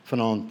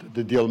vanaand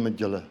te deel met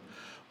julle.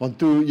 Want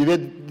toe, jy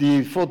weet,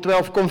 die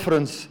 412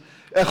 conference,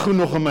 ek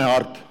groen nog in my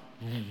hart.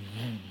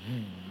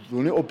 Ek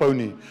wil nie ophou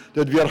nie.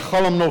 Dit weer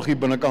galm nog hier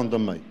binnekant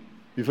aan my.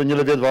 Wie van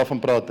julle weet waarvan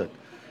praat ek?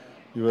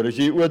 Jy weet, as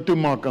jy oor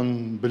toemaak,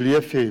 dan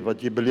beleef jy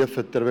wat jy beleef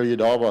het terwyl jy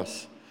daar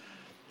was.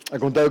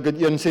 Ek onthou ek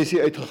het een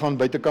sessie uitgegaan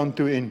buitekant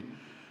toe en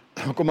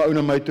kom 'n ou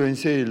na my toe en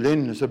sê,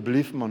 Len,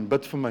 asseblief man,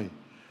 bid vir my.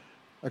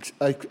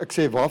 Ek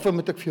sê, waarvoor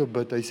moet ek vir jou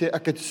bid? Hy sê,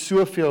 ek het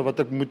soveel wat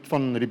ek moet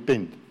van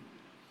repent.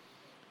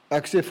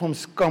 Ek sê vir hom,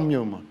 skam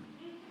jou man.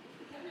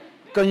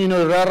 Kan jy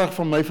nou regtig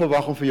van my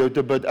verwag om vir jou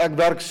te bid? Ek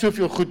werk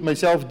soveel goed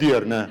myself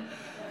deur, né?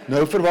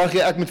 Nou verwag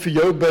jy ek moet vir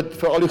jou bid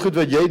vir al die goed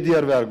wat jy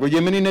deurwerk. Wil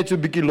jy my nie net so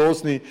 'n bietjie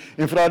los nie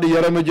en vra die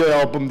Here moet jou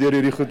help om deur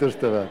hierdie goeders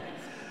te werk?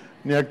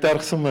 Nee, ek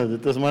terg sommer.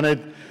 Dit is maar net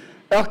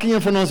elkeen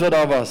van ons wat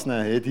daar was,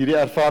 né, het hierdie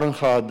ervaring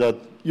gehad dat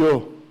die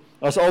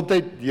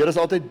Here is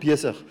altyd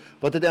besig.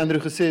 Wat het Andrew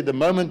gesê? The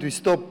moment we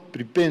stop,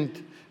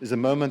 repent, is the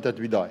moment that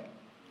we die.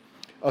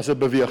 As 'n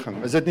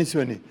beweging. Is dit nie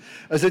so nie?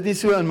 Is dit nie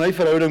so in my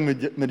verhouding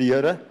met die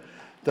Here,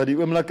 dat die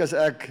oomblik as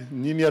ek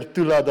nie meer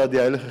toelaat dat die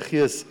Heilige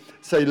Gees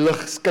sy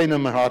lig skyn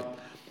in my hart,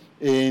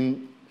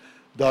 en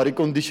daardie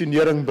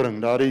kondisionering bring,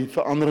 daardie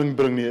verandering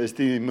bring nie, is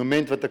die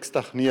moment wat ek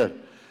stagneer.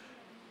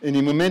 En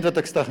die moment wat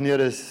ek stagneer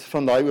is,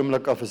 van daai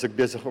oomblik af is ek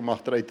besig om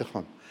agteruit te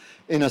gaan.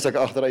 En as ek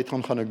agteruit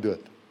gaan, gaan ek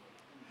dood.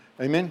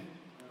 Amen?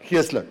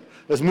 Geestelik.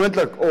 Dit is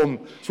moontlik om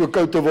so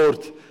koud te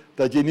word,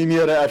 dat jy nie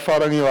meer 'n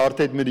ervaring in jou hart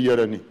het met die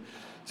Here nie.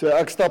 So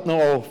ek stap nou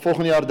al,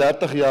 volgende jaar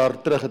 30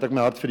 jaar terug, het ek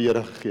my hart vir die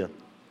Here gegee.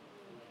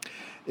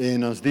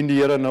 En ons dien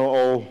die Here nou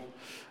al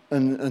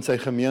in sy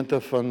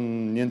gemeente van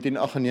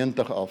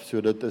 1998 af,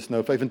 so dit is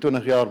nou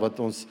 25 jaar wat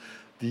ons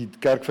die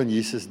kerk van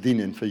Jesus dien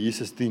en vir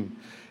Jesus dien.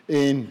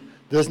 En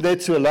dis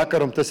net so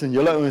lekker om tussen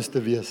julle ouens te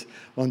wees,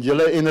 want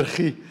julle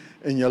energie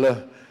en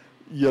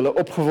julle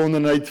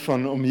opgewondenheid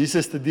om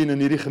Jesus te dien in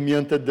hierdie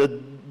gemeente,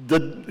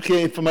 dit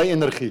gee vir my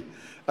energie.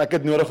 Ek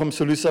het nodig om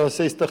Solusa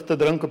 60 te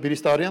drink op hierdie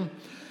stadium,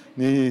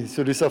 nie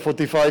Solusa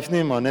 45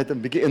 nie, maar net 'n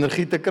bietjie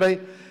energie te kry.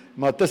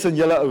 Maar tussen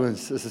julle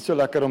ouens is dit so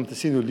lekker om te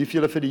sien hoe lief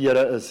julle vir die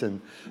Here is,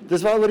 en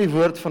dis waaroor die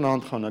woord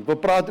vanaand gaan. Ek wil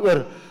praat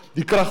oor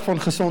die krag van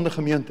gesonde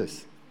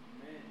gemeentes.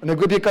 En ek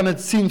hoop jy kan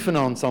dit sien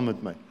vanaand saam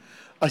met my.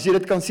 As jy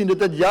dit kan sien, dit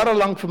het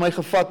jarelank vir my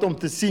gevat om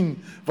te sien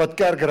wat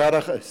kerk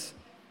regtig is.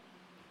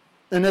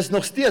 En ek is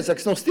nog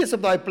steeds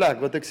op daai plek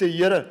wat ek sê,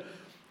 Here,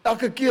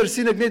 elke keer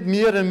sien ek net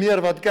meer en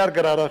meer wat kerk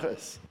regtig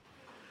is.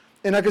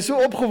 En ek is so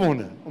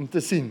opgewonde om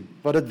te sien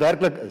wat dit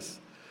werklik is.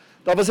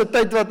 Daar was 'n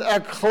tyd wat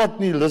ek glad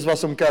nie lus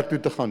was om kerk toe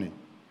te gaan nie.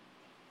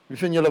 Wie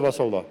van julle was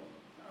al daar?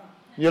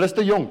 Julle is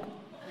te jonk.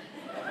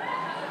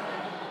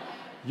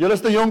 Julle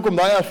is te jonk om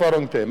daai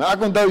ervaring te hê. Maar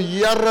ek onthou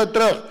jare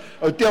terug,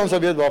 ou Theo sal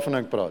weet waarvan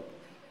ek praat.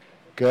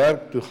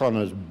 Kerk toe gaan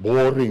is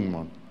boring,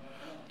 man.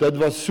 Dit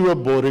was so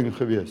boring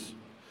geweest.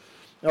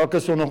 Elke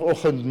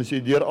sonoggend moes jy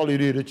deur al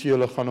hierdie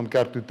rituele gaan om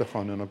kerk toe te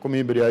gaan, en dan kom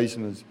jy by die huis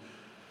en dan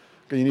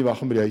kan jy nie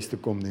wag om by die huis te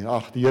kom nie.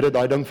 Ag, die Here het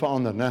daai ding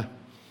verander, né?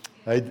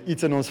 Hy het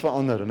iets in ons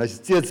verander, en hy is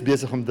steeds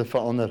besig om te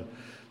verander,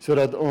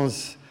 sodat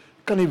ons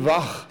kan nie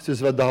wag,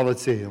 soos wat Dawid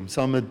sê, om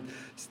saam met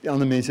die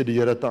ander mense die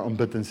Here te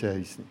aanbid in sy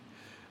huis nie.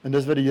 En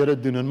dis wat die Here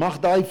doen, en mag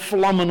daai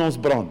vlam in ons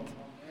brand.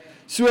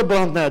 So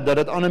brand net, dat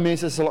dit ander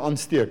mense sal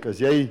aansteek, as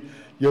jy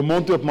jou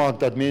mond oopmaak,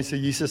 dat mense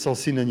Jesus sal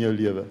sien in jou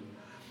lewe,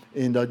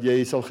 en dat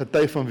jy sal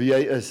getuig van wie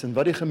hy is, en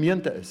wat die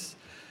gemeente is,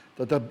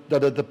 dat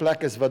dit 'n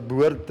plek is wat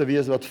behoort te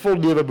wees, wat vol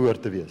lewe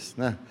behoort te wees,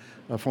 né?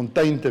 'n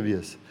fontein te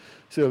wees.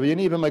 So, wil jy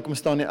nie by my kom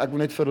staan nie, ek wil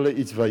net vir hulle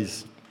iets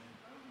wys.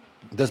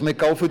 Dis my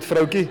kalfvoet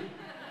vroutjie.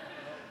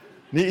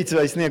 Nie iets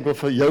wys nie, ek wil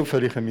vir jou vir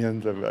die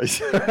gemeente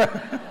wys.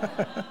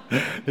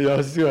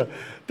 Ja, so.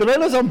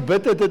 Terwyl ons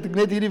aanbid het ek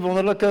net hierdie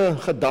wonderlike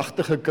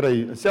gedagte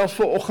gekry. Selfs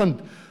vanoggend,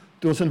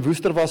 toe ons in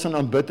Woester was en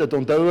aanbid het,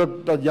 onthou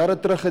ek dat jare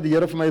terug het die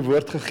Here vir my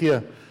woord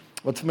gegee,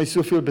 wat vir my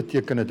soveel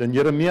beteken het. In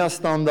Jeremia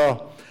staan daar,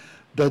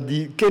 dat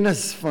die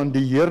kennis van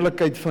die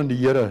heerlikheid van die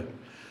Here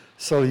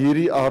sal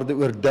hierdie aarde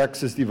oordek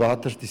soos die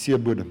waters die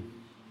seebodem.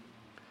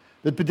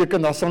 Dit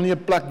beteken, daar sal nie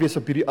 'n plek wees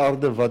op hierdie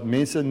aarde wat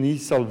mense nie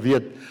sal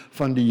weet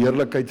van die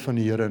heerlikheid van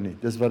die Here nie.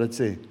 Dis wat dit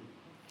sê.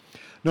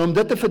 Nou om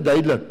dit te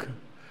verduidelik,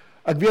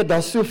 ek weet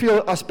daar's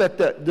soveel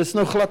aspekte, dis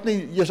nou glad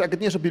nie, ek het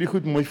nie eens op hierdie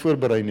goed mooi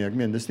voorberei nie, ek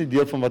meen, dis nie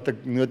deel van wat ek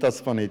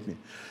notas van het nie.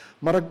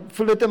 Maar ek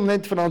voel dit om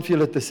net vanaand vir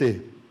julle te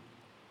sê,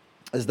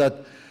 is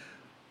dat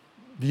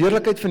die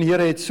heerlikheid van die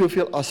Here het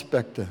soveel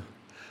aspekte,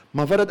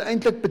 maar wat dit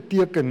eintlik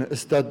beteken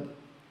is dat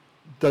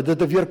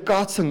dit 'n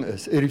weerkaatsing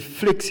is, 'n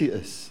refleksie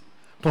is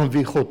van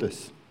wie God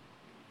is.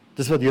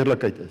 Dis wat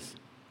heerlikheid is.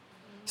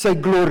 Sy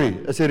glory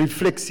is 'n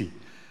refleksie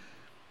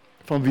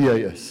van wie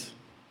hy is.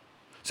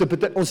 So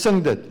ons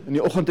sing dit, in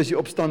die oggend as jy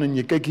opstaan en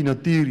jy kyk die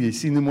natuur, jy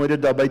sien hoe mooi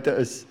dit daar buite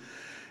is,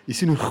 jy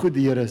sien hoe goed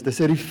die Here is, dis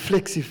 'n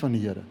refleksie van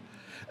die Here.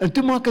 En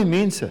toe maak hy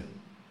mense.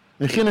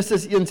 In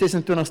Genesis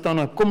 1:26 staan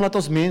daar, kom laat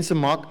ons mense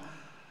maak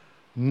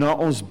na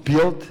ons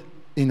beeld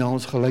en na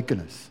ons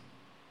gelykenis.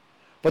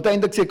 Wat hy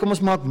eintlik sê, kom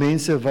ons maak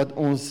mense wat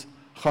ons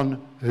gaan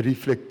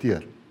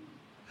reflekteer.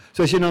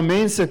 So as jy na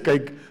mense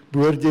kyk,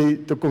 behoort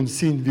jy te kon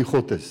sien wie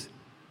God is.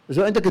 Dis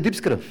eintlik 'n diep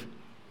skrif.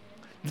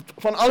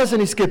 van alles in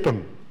die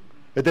skepping,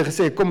 het hy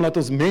gesê, kom laat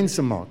ons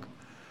mense maak,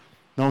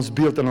 na ons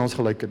beeld en na ons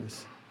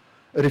gelykenis.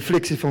 'n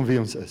refleksie van wie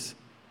ons is.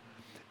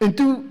 En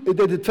toe het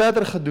hy dit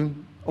verder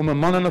gedoen, om 'n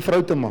man en 'n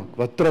vrou te maak,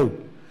 wat trou.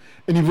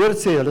 En die woord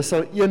sê, hulle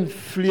sal een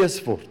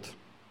vlees word.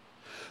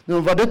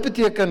 Nou, wat dit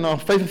beteken, na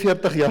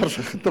 45 jaar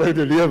se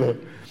getroude lewe,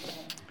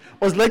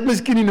 ons lyk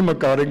miskien nie na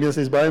mekaar, ek lees,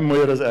 hy is baie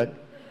mooier as ek.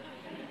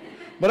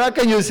 Maar ek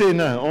kan jou sê,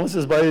 nee, ons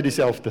is baie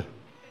dieselfde.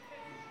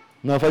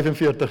 Na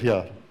 45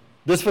 jaar.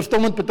 Dis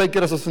verstommend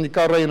partykeer as ons in die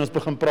kar ry en ons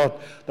begin praat,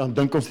 dan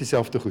dink ons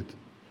dieselfde goed.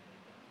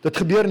 Dit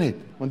gebeur net,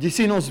 want jy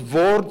sien ons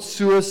word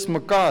soos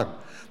mekaar.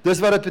 Dis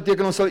wat dit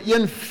beteken, ons sal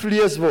een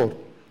vlees word.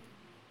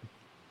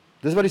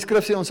 Dis wat die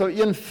skrif sê, ons sal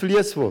een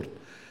vlees word.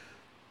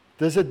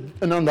 Dis het,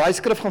 en dan die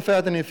skrif gaan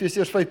verder in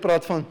Efesiërs 5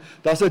 praat van,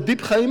 daar's 'n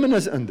diep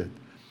geheimenis in dit.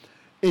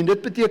 En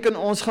dit beteken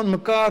ons gaan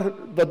mekaar,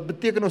 wat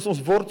beteken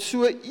ons word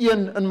so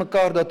een in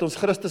mekaar, dat ons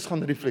Christus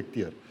gaan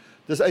reflekteer.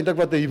 Dis eintlik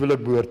wat 'n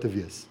huwelik behoort te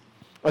wees.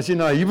 As jy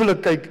na 'n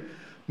huwelik kyk,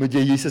 moet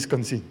jy Jesus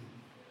kan sien.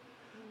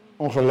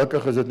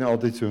 Ongelukkig is dit nie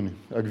altyd so nie,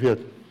 ek weet.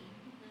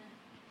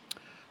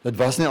 Dit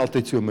was nie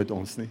altyd so met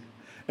ons nie.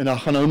 En dan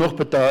gaan nou nog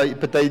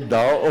party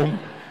daarom,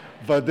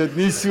 wat dit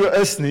nie so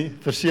is nie,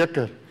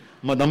 verseker.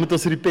 Maar dan moet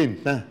ons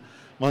repent, né?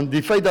 Want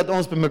die feit dat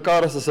ons by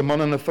mekaar is as 'n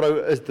man en 'n vrou,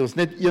 is ons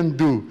net een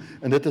doel,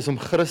 en dit is om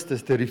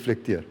Christus te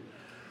reflekteer.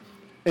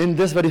 En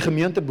dis wat die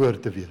gemeente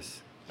behoort te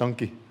wees.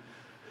 Dankie.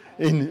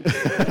 En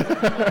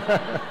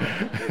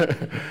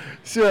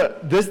so,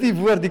 dis die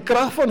woord, die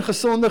krag van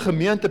gesonde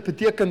gemeente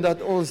beteken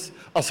dat ons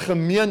as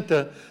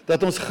gemeente,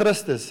 dat ons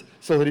Christus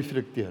sal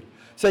reflekteer.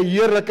 Sy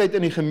heerlikheid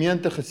in die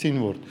gemeente gesien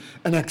word.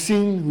 En ek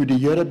sien hoe die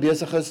Here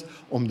besig is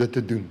om dit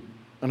te doen.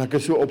 En ek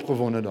is so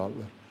opgewonde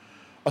daaroor.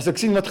 As ek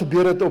sien wat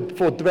gebeur het op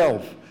Fort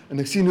 12, en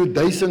ek sien hoe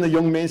duisende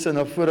jong mense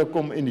na vore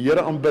kom en die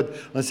Here aanbid,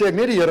 dan sê ek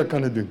net die Here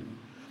kan dit doen.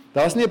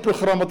 Daar's nie 'n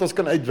program wat ons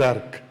kan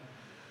uitwerk,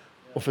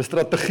 of 'n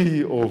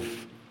strategie, of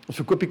ons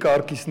verkoop die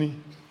kaartjies nie,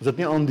 ons het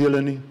nie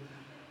aandele nie,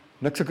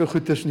 niks sulke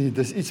goeders nie,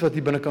 dis iets wat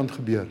hier binnekant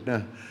gebeur,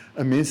 né?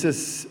 En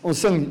mense, ons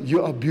sing,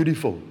 you are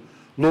beautiful,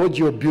 Lord,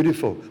 you are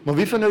beautiful, maar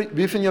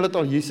wie van julle het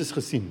al Jesus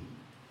gesien?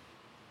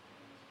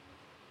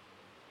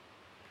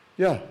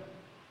 Ja,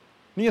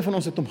 nie een van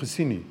ons het hom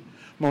gesien nie,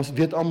 maar ons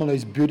weet almal hy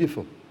is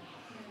beautiful.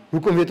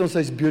 Hoekom weet ons hy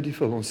is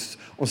beautiful?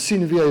 Ons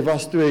sien wie hy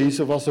was toe hy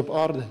hier was op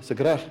aarde, is ek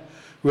reg?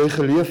 Hoe hy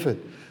geleef het,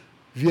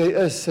 wie hy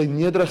is, sy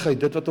nederigheid,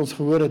 dit wat ons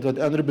gehoor het, wat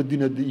ander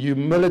bedien het, the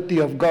humility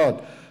of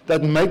God,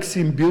 that makes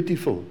him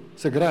beautiful,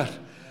 is ek reg?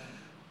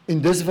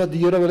 En dis wat die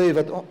Here wil hê,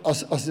 wat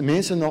as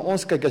mense na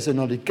ons kyk, as hy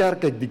na die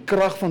kerk kyk, die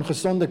krag van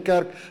gesonde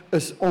kerk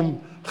is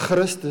om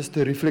Christus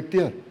te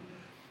reflekteer.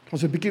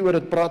 Ons 'n bietjie oor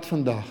dit praat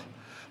vandag.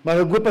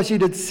 Maar ek hoop as jy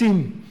dit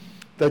sien,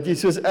 dat jy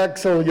soos ek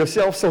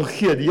jouself sal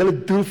gee, die hele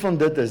doel van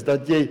dit is,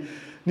 dat jy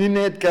nie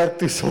net kerk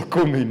toe sal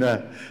kom nie, nee,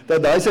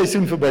 dat daai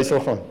seisoen verby sal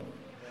gaan.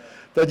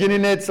 Dat jy nie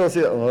net sal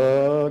sê,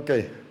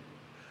 okay,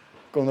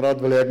 Konrad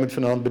wil ek moet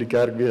vanaand by die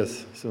kerk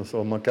wees, so ons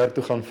sal maar kerk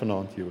toe gaan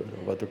vanaand,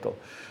 of wat ook al.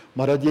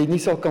 Maar dat jy nie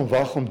sal kan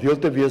wag om deel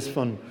te wees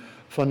van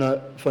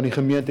die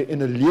gemeente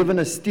en 'n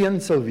lewende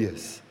steen sal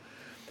wees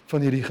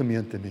van hierdie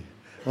gemeente nie.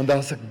 Want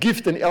daar's 'n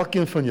gift in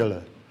elkeen van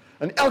julle.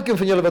 En elkeen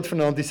van julle wat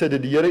vanaand hier sit,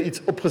 het die Here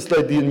iets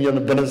opgesluit hier in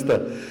julle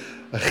binneste.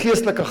 'n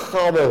Geestelike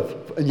gawe,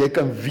 en jy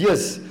kan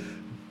wees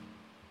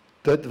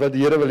dit wat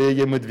die Here wil hê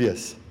jy moet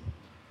wees,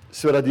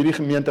 sodat hierdie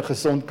gemeente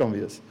gesond kan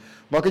wees.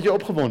 Maak dit jou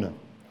opgewonde.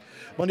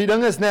 Want die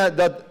ding is net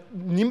dat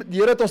die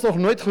Here het ons nog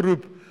nooit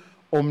geroep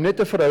om net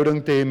 'n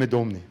verhouding te hê met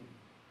hom nie.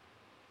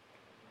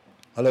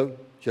 Hallo,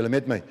 is julle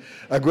met my?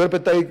 Ek hoor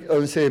party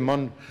ouens sê,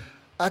 man,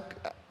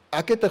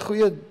 ek het 'n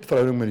goeie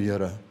verhouding met die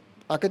Here.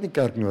 Ek het nie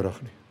kerk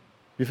nodig nie.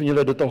 Wie van julle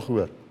het dit al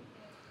gehoor?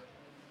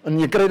 En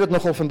jy kry dit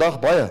nogal vandag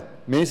baie.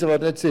 Mense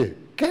wat net sê,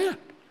 kerk,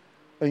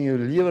 in jou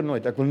lewe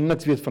nooit, ek wil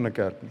niks weet van 'n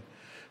kerk nie.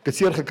 Ek het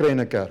seer gekry in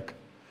 'n kerk.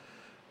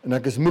 En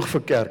ek is moeg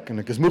vir kerk, en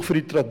ek is moeg vir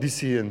die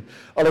tradisie, en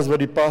alles wat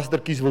die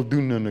pastortjies wil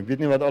doen, en ek weet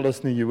nie wat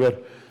alles nie, jy hoor.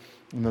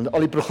 En al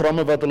die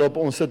programme wat hulle op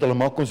ons sit, hulle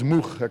maak ons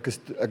moeg.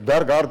 Ek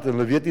werk hard, en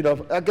hulle weet nie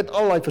daarvan. Ek het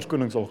al die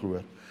verskonings al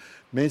gehoor.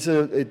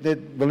 Mense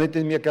wil net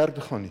nie meer kerk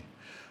toe gaan nie.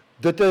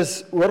 Dit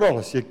is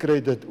oral, jy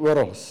kry dit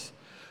oral.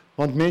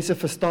 Want mense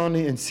verstaan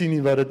nie en sien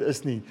nie wat dit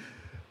is nie.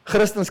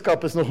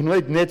 Christendom is nog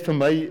nooit net vir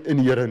my en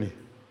die Here nie.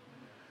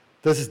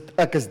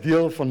 Ek is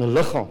deel van 'n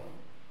liggaam.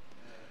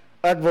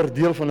 Ek word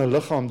deel van 'n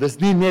liggaam. Dis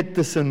nie net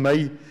tussen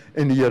my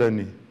en die Here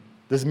nie.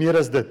 Dis meer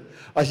as dit.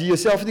 As jy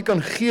jouself nie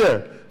kan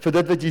gee vir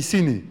dit wat jy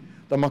sien nie,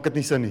 dan maak dit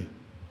nie sin nie.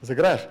 Is ek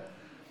reg?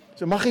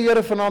 So mag die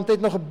Here vanaand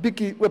net nog 'n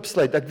bietjie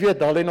oopsluit. Ek weet,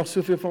 daar lê nog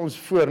soveel van ons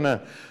voor, né,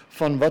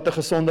 van wat 'n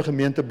gesonde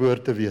gemeente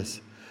behoort te wees.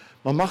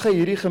 Maar mag hy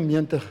hierdie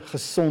gemeente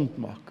gesond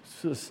maak.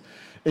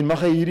 En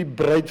mag hy hierdie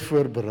bruid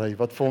voorberei,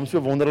 wat vir hom so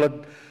wonderlik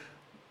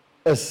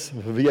is,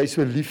 vir wie hy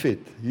so lief het.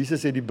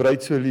 Jesus het die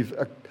bruid so lief.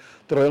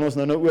 Terwyl ons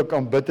nou ook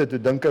aanbid het, toe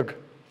dink ek,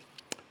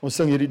 ons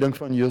sing hierdie ding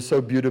van, you're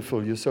so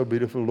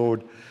beautiful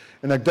Lord.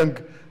 En ek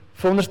dink,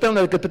 veronderstel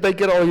nou, ek het baie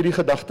keer al hierdie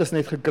gedagtes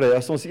net gekry,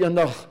 as ons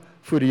eendag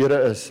voor die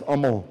Here is,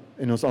 almal,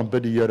 en ons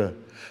aanbid die Here,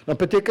 dan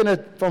beteken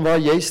dit van waar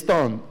jy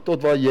staan,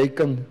 tot waar jy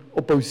kan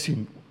ophou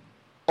sien.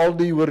 Al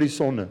die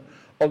horisonne,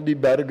 al die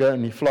berge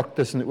en die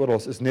vlaktes en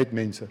oral is net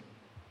mense.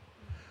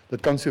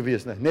 Dit kan so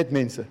wees, net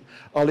mense.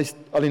 Al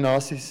die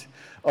nasies,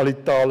 al die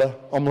tale,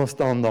 almal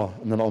staan daar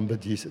en hulle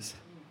aanbid Jesus.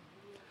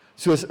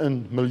 Soos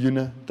in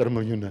miljoene ter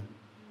miljoene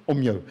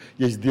om jou.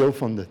 Jy's deel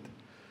van dit.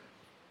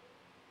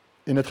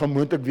 En dit gaan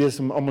moontlik wees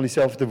om almal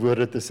dieselfde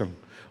woorde te sing.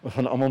 Ons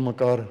gaan almal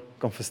mekaar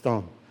kan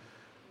verstaan.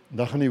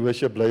 Dan gaan nie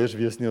worship leiers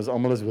wees nie, ons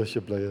almal is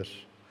worship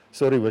leiers.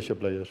 Sorry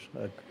worship leiers.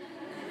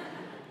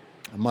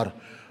 Maar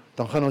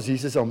dan gaan ons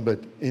Jesus aanbid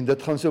en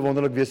dit gaan so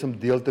wonderlik wees om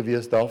deel te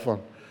wees daarvan.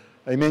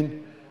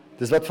 Amen.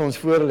 Dis wat vir ons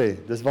voorlê.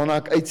 Dis waarna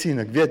ek uitsien.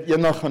 Ek weet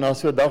eendag gaan daar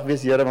so 'n dag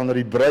wees, Here, wanneer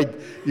die bruid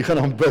die gaan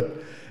aanbid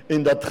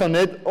en dit gaan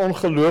net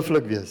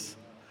ongelooflik wees.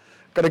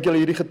 Kan ek julle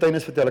hierdie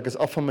getuienis vertel? Ek is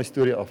af van my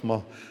storie af,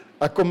 maar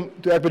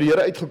toe ek by die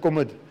Here uitgekom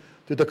het,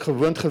 toe het ek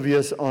gewoond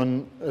gewees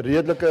aan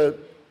redelike,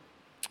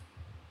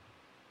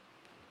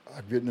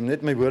 ek weet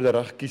net my woorde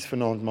reg kies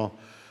vanaand, maar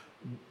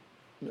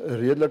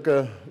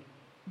redelike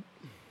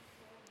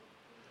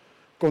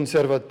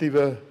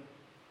konservatiewe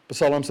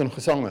psalms en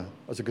gesange,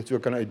 as ek dit so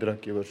kan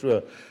uitdruk.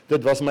 So,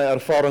 dit was my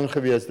ervaring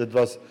gewees, dit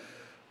was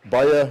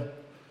baie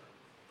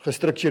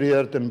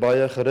gestruktureerd en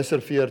baie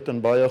gereserveerd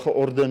en baie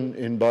georden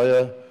en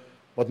baie,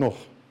 wat nog?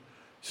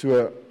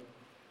 So,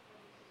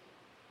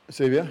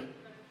 sê weer?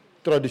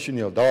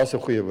 Tradisioneel, daar is 'n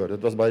goeie woord,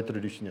 dit was baie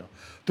tradisioneel.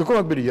 Toe kom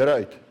ek by die Here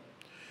uit,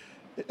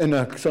 en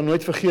ek sal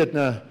nooit vergeet,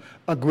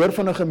 ek hoor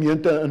van 'n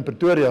gemeente in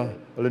Pretoria,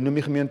 hulle noem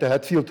die gemeente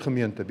Hatfield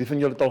gemeente. Wie van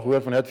julle het al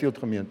gehoor van Hatfield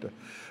gemeente?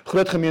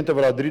 Groot gemeente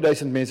waar daar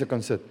 3000 mense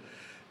kan sit.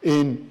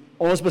 En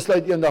ons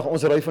besluit eendag,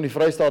 ons ry van die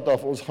Vrystaat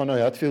af, ons gaan na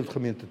Hatfield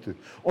gemeente toe.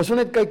 Ons wil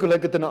net kyk hoe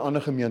lyk dit in 'n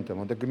ander gemeente,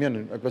 want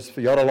ek was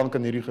vir jare lank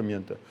in hierdie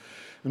gemeente.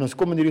 En ons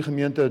kom in hierdie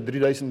gemeente,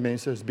 3000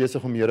 mense is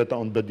besig om die Here te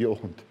aanbid die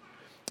oggend.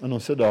 En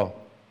ons sit daar,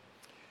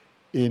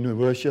 en hulle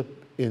worship,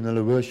 en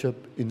hulle worship,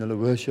 en hulle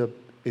worship,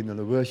 en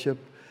hulle worship.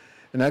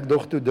 En ek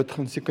dog toe, dit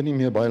gaan seker nie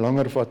meer baie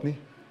langer vat nie.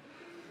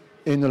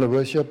 En hulle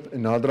worship,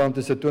 en naderhand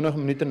is dit 20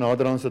 minute,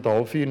 naderhand is dit 'n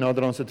halfuur,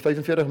 naderhand is dit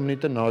 45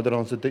 minute,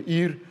 naderhand is dit 'n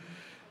uur,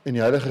 en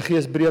die Heilige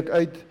Gees breek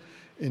uit,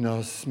 en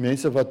daar's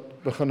mense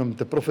wat begin om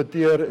te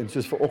profeteer, en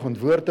soos vanoggend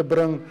woord te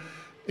bring,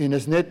 en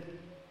is net,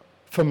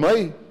 vir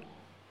my,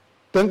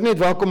 dink net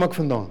waar kom ek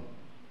vandaan?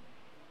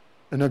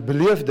 En ek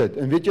beleef dit,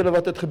 en weet julle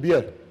wat het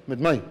gebeur met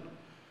my?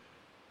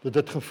 Dit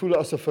het gevoel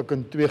asof ek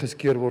in twee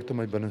geskeer word in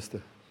my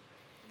binneste.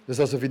 Dis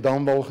asof die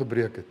dambal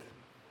gebreek het.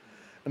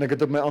 En ek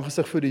het op my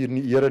aangesig voor die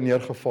Here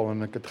neergeval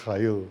en ek het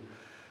gehuil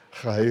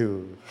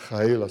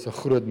as 'n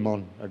groot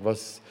man. Ek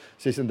was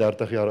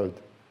 36 jaar oud.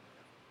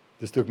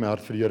 Dis toe ek my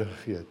hart vir die Here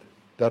gegee het.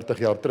 30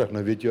 jaar terug,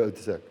 nou weet jy hoe oud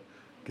is ek.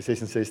 Ek is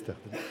 66.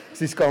 Ek is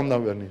nie skaam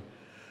daaroor nie.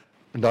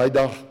 En daai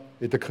dag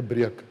het ek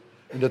gebreek.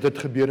 En dit het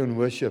gebeur in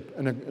worship.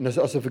 En dis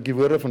asof ek die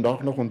woorde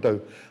vandag nog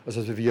onthou,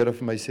 asof die Here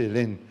vir my sê,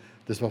 Len,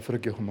 dis waarvoor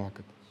ek jou gemaak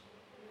het.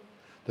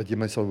 Dat jy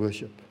my sal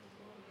worship.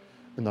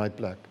 In daai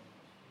plek.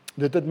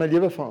 Dit het my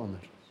lewe verander.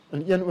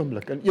 In een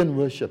oomblik, in een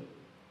worship.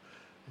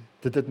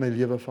 Dit het my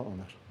lewe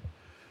verander.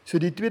 So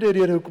die tweede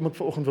rede hoekom ek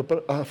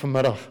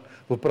vanmiddag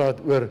wil praat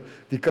oor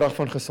die krag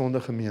van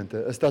gesonde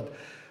gemeente, is dat,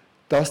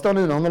 daar staan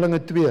in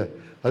Handelinge 2,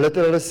 hulle het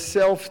hulle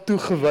self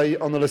toegewy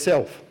aan hulle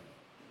self.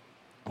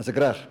 As ek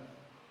reg?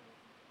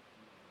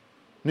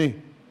 Nee,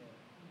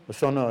 wat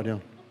staan daar,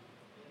 Arjan?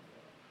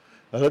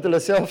 Hulle het hulle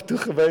self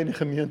toegewy in die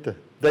gemeente.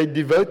 They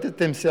devoted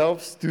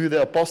themselves to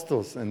the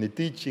apostles and the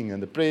teaching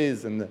and the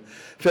prayers and the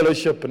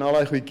fellowship en al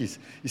die goedjies.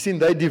 Jy sien,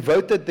 they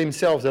devoted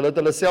themselves, hulle het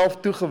hulle self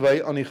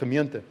toegewy aan die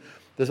gemeente.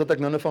 Dis wat ek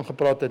nou van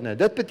gepraat het.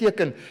 Dit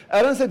beteken,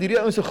 ergens het hierdie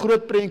ouens 'n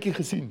groot prentjie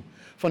gesien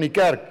van die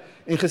kerk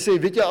en gesê,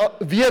 weet jy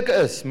wie ek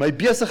is? My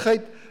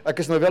besigheid, ek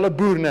is nou wel 'n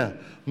boer,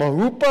 maar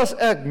hoe pas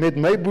ek met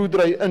my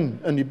boerdery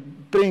in die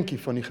prentjie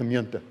van die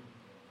gemeente?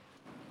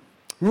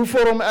 Hoe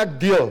vorm ek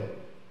deel?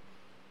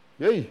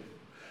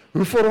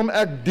 Hoe vorm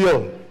ek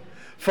deel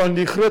van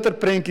die groter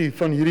prentjie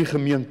van hierdie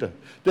gemeente?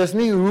 Dis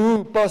nie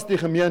hoe pas die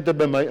gemeente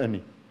by my in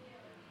nie.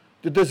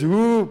 Dit is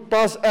hoe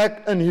pas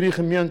ek in hierdie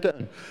gemeente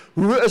in?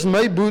 Hoe is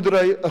my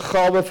boerdery 'n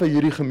gawe vir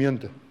hierdie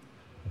gemeente?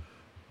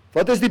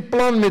 Wat is die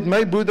plan met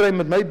my boerdery,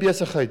 met my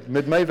besigheid,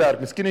 met my werk?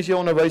 Miskien is jy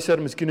 'n onderwyser,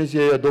 miskien is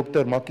jy 'n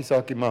dokter, maakie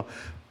saakie, maar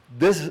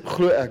dis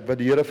glo ek wat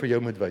die Here vir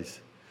jou moet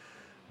wys.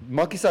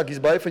 Maakie saakie, is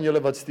baie van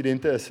julle wat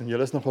studente is en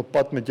julle is nog op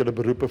pad met julle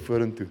beroepe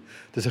vorentoe.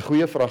 Dis 'n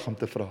goeie vraag om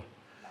te vra.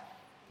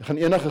 Dit gaan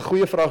enige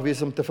goeie vraag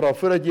wees om te vra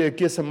voordat jy 'n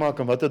keuse maak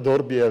in watter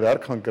dorp jy 'n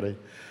werk gaan kry.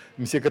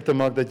 Om seker te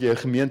maak dat jy 'n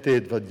gemeente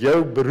het wat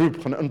jou beroep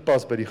gaan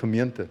inpas by die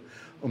gemeente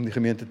om die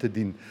gemeente te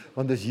dien,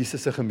 want dis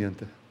Jesus se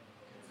gemeente.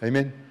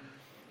 Amen.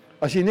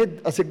 As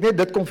ek net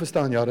dit kon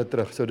verstaan jare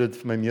terug, sou dit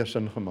vir my meer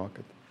sin gemaak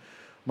het.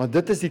 Maar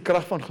dit is die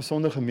krag van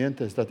gesonde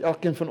gemeente, is dat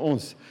elkeen van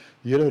ons,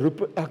 die Here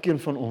roep elkeen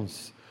van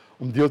ons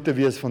om deel te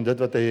wees van dit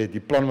wat hy het, die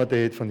plan wat hy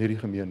het van hierdie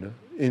gemeente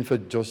en vir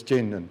Josh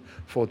Chen en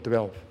vir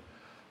 12.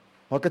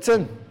 Maak dit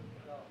sin?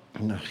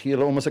 Nou, gee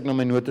hulle om as ek na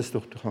my notes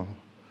toe gaan.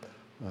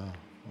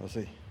 Was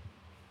hy?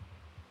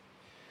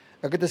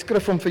 Ek het 'n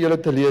skrif om vir julle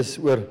te lees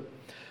oor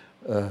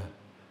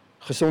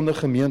gesonde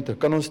gemeente.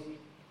 Kan ons,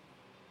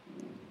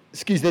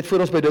 ekskuus, net voor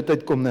ons by dit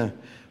uitkom,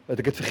 wat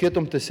ek het vergeet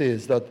om te sê,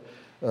 is dat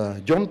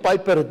John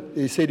Piper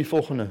sê die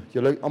volgende,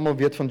 julle almal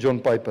weet van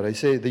John Piper, hy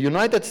sê, the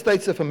United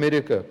States of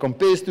America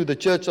compares to the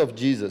Church of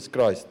Jesus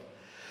Christ,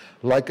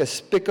 like a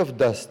speck of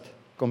dust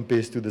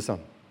compares to the sun.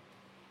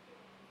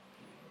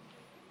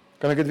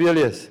 Kan ek dit weer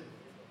lees?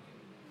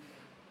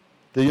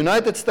 The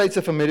United States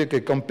of America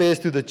compares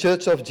to the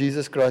Church of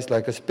Jesus Christ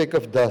like a speck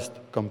of dust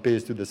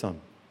compares to the sun.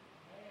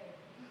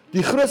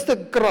 Die grootste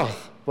krag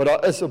wat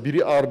daar is op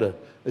hierdie aarde,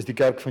 is die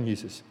kerk van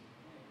Jesus.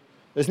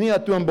 Is nie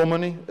atoombomme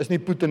nie, is nie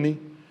Putin nie,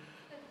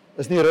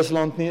 is nie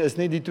Rusland nie, is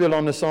nie die twee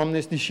lande saam nie,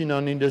 is nie China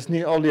nie, dis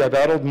nie al die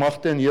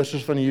wêreldmagte en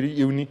heersers van hierdie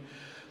eeu nie.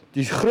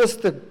 Die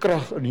grootste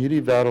krag in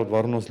hierdie wêreld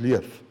waarin ons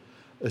leef,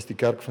 is die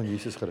kerk van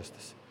Jesus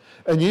Christus.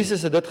 En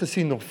Jesus het dit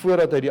gesien nog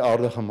voordat hy die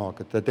aarde gemaak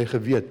het, dat hy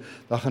geweet,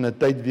 daar gaan 'n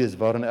tyd wees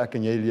waarin ek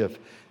en jy leef,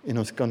 en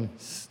ons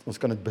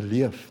kan dit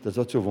beleef, dis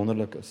wat so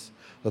wonderlik is,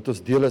 dat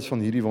ons deel is van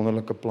hierdie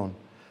wonderlike plan.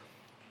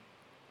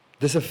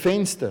 Dis 'n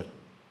venster,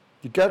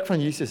 die kerk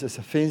van Jesus is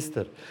 'n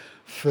venster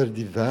vir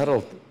die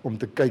wêreld om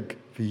te kyk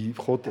wie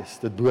God is,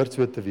 dit behoort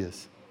so te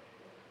wees.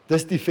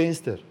 Dis die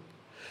venster.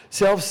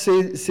 Selfs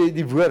sê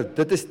die woord,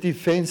 dit is die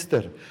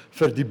venster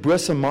vir die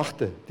bose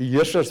magte, die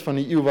heersers van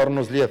die eeu waarin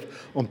ons leef,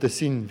 om te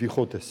sien wie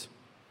God is,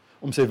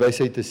 om sy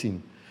wysheid te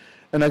sien.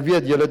 En ek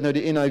weet, julle het nou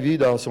die NIV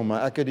daarso,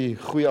 maar ek het die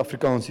goeie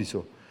Afrikaans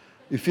hierso.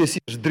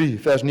 Efesiërs 3,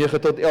 vers 9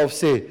 tot 11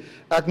 sê,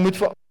 ek moet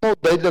vir almal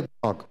duidelik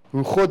maak,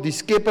 hoe God, die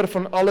skepper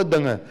van alle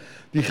dinge,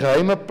 die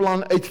geheime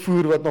plan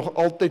uitvoer wat nog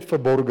altyd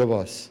verborge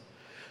was.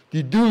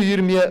 Die doel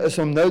hiermee is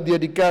om nou deur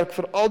die kerk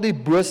vir al die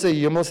bose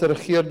hemelse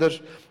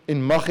regeerders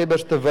en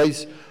maghebbers te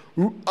wys,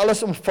 hoe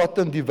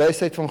allesomvattend die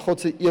wysheid van God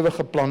se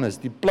ewige plan is,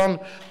 die plan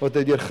wat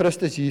hy deur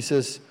Christus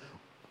Jesus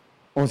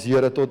ons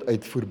Here tot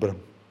uitvoer bring.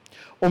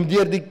 Om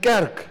deur die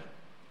kerk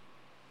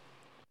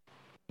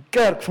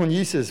van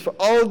Jesus, vir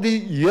al die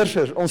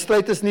heersers, ons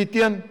stryd is nie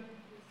teen,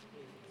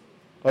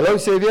 hallo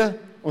sê weer,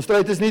 ons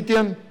stryd is nie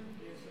teen,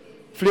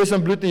 vlees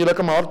en bloed, en julle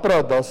kan maar hard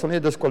praat, daar sal nie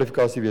 'n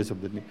diskwalifikasie wees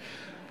op dit nie.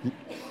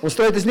 Ons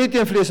stryd is nie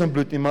teen vlees en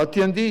bloed nie, maar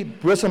teen die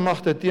bose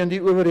magte, teen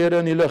die owerhede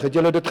in die lug. Het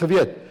julle dit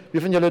geweet?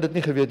 Wie van julle het dit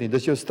nie geweet nie?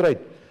 Dis jou stryd.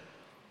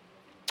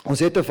 Ons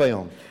het 'n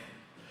vyand.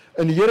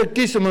 En die Here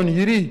kies om aan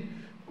hierdie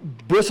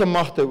bose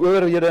magte,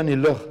 owerhede in die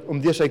lug, om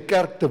deur sy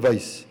kerk te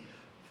wys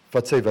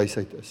wat sy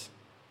wysheid is.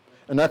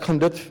 En ek gaan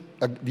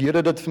die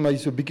Here dit vir my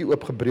so 'n bietjie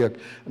oopgebreek,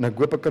 en ek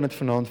hoop ek kan dit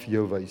vanaand vir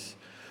jou wys.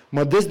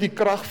 Maar dis die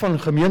krag van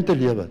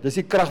gemeentelewe. Dis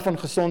die krag van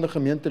gesonde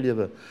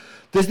gemeentelewe.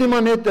 Dis nie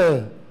maar net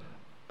 'n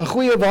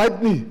goeie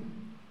vibe nie.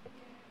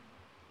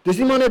 Dis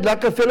nie maar net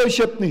lekker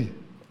fellowship nie.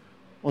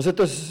 Ons het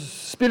 'n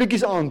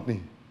speletjies aand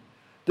nie.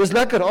 Dis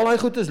lekker, al daai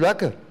goed is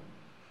lekker.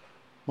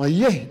 Maar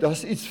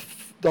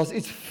daar's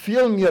iets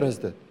veel meer as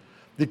dit.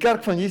 Die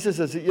kerk van Jesus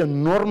is 'n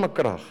enorme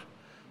krag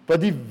wat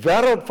die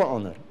wêreld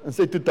verander in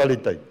sy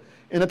totaliteit.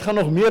 En dit gaan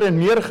nog meer en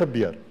meer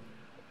gebeur.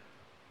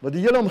 Wat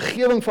die hele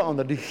omgewing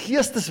verander, die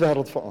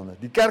geesteswêreld verander.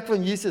 Die kerk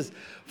van Jesus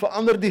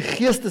verander die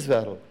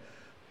geesteswêreld.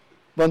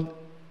 Want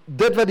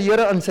dit wat die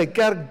Here aan sy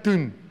kerk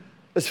doen,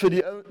 is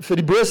vir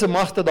die bose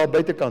magte daar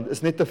buitekant,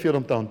 is net te veel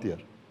om te hanteer.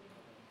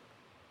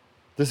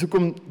 Dis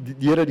hoekom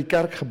die Here die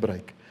kerk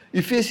gebruik.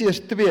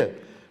 Efesiërs 2,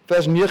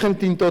 vers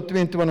 19 tot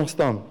 22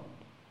 staan,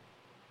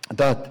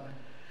 dat,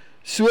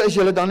 so is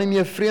julle dan nie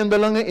meer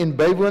vreemdelinge en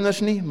bywoners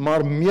nie,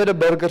 maar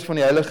medeburgers van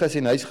die heiliges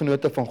en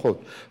huisgenote van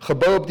God,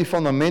 gebou op die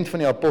fundament van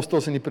die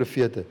apostels en die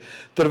profete,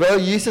 terwyl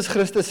Jesus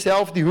Christus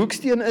self die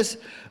hoeksteen is,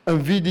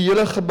 in wie die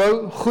hele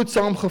gebou goed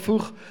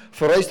saamgevoeg,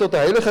 verhuis tot 'n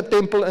heilige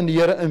tempel in die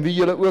Here, in wie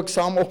julle ook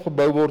saam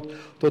opgebou word,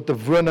 tot 'n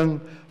woning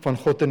van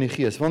God in die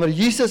Gees. Wanneer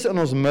Jesus in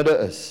ons midde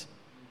is,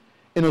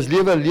 en ons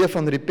leef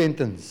van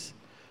repentance,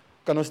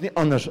 kan ons nie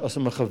anders as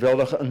om 'n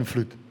geweldige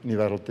invloed in die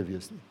wêreld te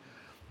wees nie.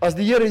 As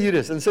die Here hier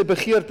is, en sy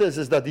begeerte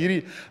is dat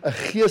hierdie 'n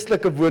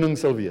geestelike woning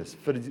sal wees,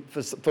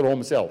 vir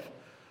homself.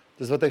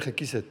 Dis wat hy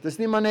gekies het. Dis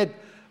nie maar net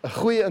 'n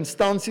goeie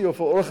instansie of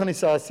 'n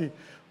organisasie,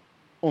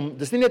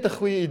 dis nie net 'n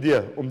goeie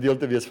idee om deel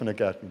te wees van 'n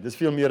kerk nie, dis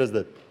veel meer as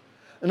dit.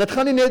 En dit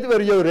gaan nie net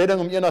oor jou redding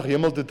om eendag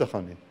hemel toe te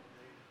gaan nie.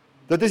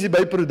 Dit is die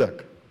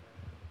byproduk.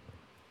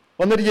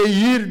 Wanneer jy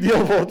hier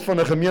deel word van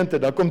 'n gemeente,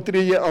 dan kom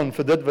tree jy aan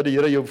vir dit wat die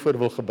Here jou voor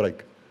wil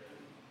gebruik.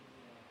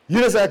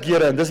 Hier is ek,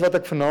 Here, en dis wat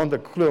ek vanaand,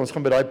 ek glo, ons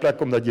gaan by daai plek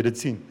kom dat jy dit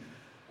sien.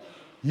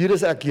 Hier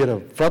is ek,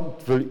 Here,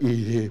 wat wil U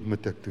hê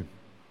moet ek doen?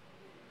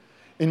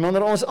 En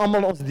wanneer ons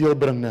almal ons deel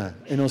bring,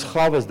 en ons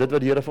gawes, dit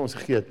wat die Here vir ons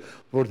gegee het,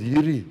 word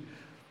hierdie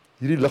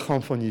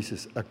liggaam van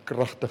Jesus 'n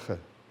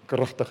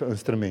kragtige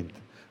instrument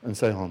in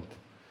sy hand.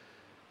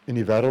 En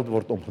die wêreld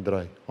word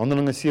omgedraai.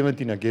 Handelinge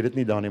 17, ek het dit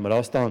nie daar nie, maar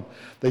daar staan,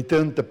 they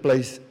turned the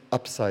place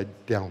upside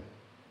down.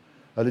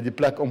 Hulle het die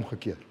plek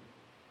omgekeer.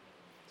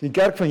 Die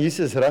kerk van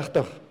Jesus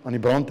regtig aan die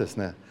brand is,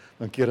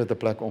 dan keer dit 'n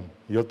plek om,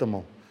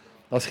 heeltemal.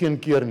 Daar's geen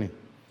keer nie.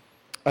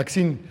 Ek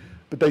sien,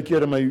 baie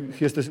keer in my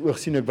geestesoog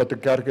sien ek wat 'n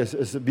kerk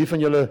is wie van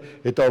julle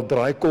het al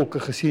draaikolke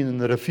gesien in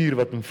 'n rivier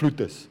wat in vloed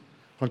is?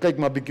 Gaan kyk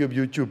maar 'n bietjie op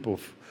YouTube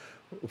of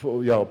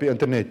op die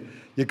internet.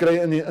 Jy kry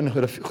in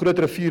groot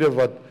riviere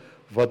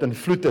wat in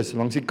vloed is,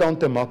 langs die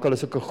kante maak hulle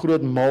sulke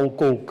groot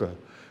maalkolke.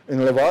 En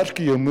hulle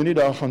waarsku jou, moenie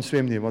daar gaan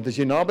swem nie, want as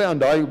jy naby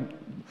aan daai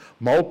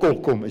maalkolk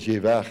kom, is jy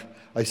weg.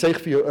 Hy suig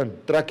vir jou in,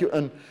 trek jou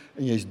in,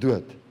 en jy's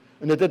dood.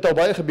 En dit het al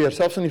baie gebeur,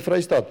 selfs in die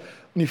Vrystaat,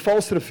 in die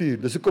Valsrivier,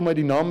 dis hoekom hy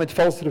die naam met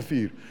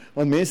Valsrivier,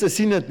 want mense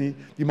sien dit nie,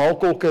 die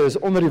maalkolke is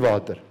onder die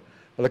water.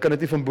 Hulle kan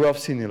dit nie van bo af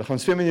sien nie, hulle gaan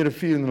swem in die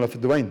rivier en hulle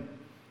verdwyn.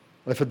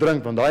 Hulle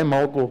verdrink, want daai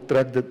maalkolk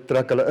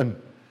trek hulle in.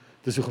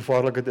 Dis hoe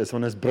gevaarlik dit is,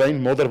 want dit is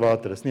bruin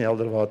modderwater, is nie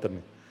helder water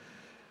nie.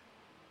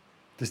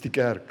 Dis die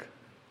kerk.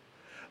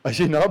 As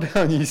jy naby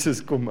aan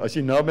Jesus kom, as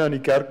jy naby aan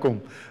die kerk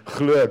kom,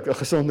 glo ek, 'n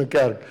gesonde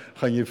kerk,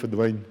 gaan jy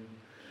verdwyn.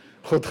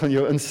 God gaan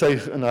jou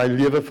insuig in daai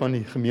lewe van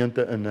die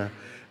gemeente in,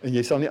 en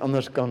jy sal nie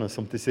anders kan as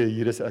om te sê,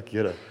 hier is ek,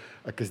 Here,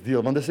 ek is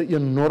deel, want dit is 'n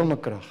enorme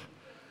krag.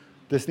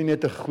 Dis nie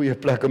net 'n goeie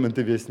plek om in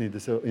te wees nie,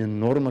 dis 'n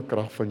enorme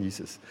krag van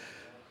Jesus.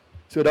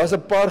 So daar's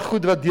 'n paar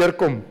goed wat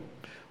deurkom,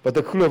 wat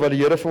ek glo wat die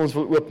Here vir ons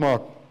wil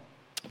oopmaak.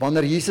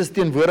 Wanneer Jesus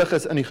teenwoordig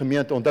is in die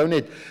gemeente, onthou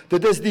net,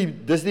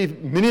 dis die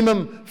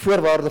minimum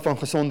voorwaarde van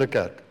gesonde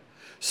kerk.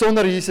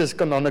 Sonder Jesus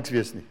kan daar niks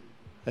wees nie.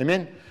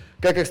 Amen.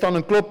 Kyk, ek staan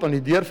en klop aan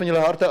die deur van julle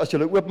harte, as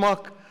julle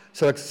oopmaak,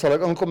 sal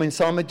ek inkom en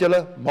saam met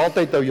julle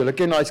maaltyd hou. Julle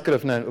ken daai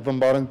skrif, nee,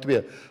 Openbaring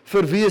 2.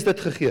 Vir wie is dit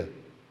gegee?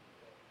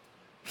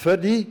 Vir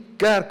die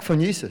kerk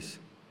van Jesus.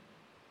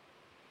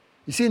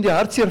 Jy sien, die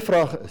hartseer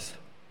vraag is,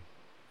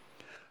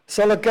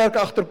 sal 'n kerk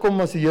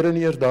agterkom as die Here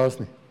nie eers daar is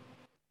nie?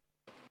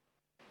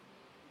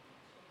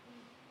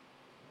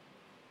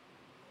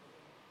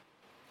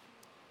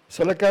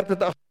 Sal 'n kerk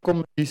dit agterkom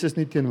as Jesus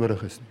nie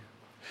teenwoordig is nie?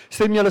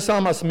 Stem julle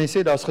saam as mense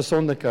sê daar's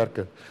gesonde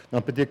kerke,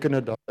 dan beteken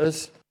dit daar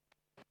is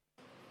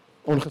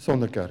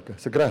ongesonde kerke.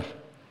 Is ek reg?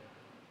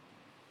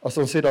 As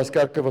ons sê daar's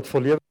kerke wat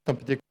vol lewe, dan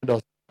beteken dit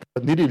daar's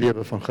wat nie die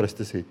lewe van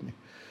Christus het nie.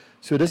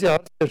 So dis die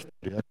hartseer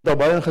storie. Ek het daar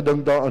baie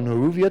gedink daaraan,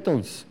 hoe weet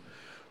ons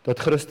dat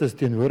Christus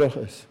teenwoordig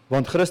is?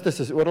 Want Christus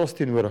is oral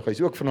teenwoordig, hy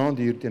is ook vanaand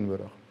hier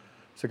teenwoordig.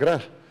 Is ek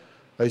reg?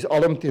 Hy is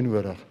alom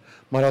teenwoordig,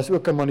 maar daar is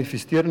ook 'n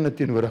manifesterende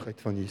teenwoordigheid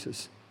van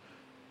Jesus.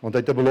 Want hy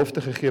het 'n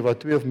belofte gegee, wat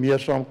 2 of meer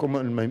saamkom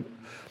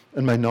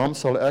in my naam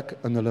sal ek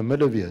in hulle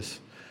midde wees.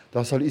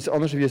 Daar sal iets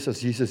anders wees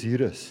as Jesus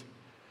hier is.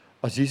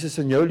 As Jesus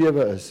in jou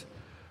lewe is,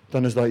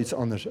 dan is daar iets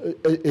anders.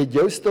 Het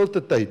jou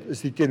stilte tyd,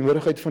 is die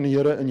teenwoordigheid van die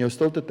Here in jou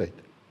stilte tyd?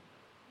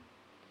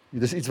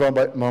 Dit is iets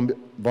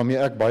waarmee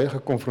ek baie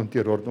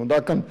gekonfronteer word, want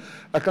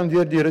ek kan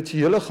deur die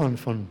rituele gaan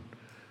van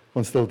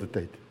stilte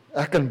tyd.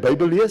 Ek kan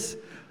Bybel lees,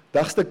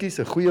 dagstukkies,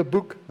 'n goeie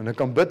boek, en ek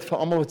kan bid vir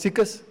almal wat siek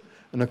is,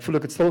 en ek voel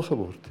ek het stil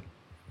geword.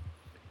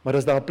 Maar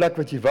is daar 'n plek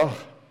wat jy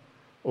wag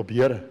op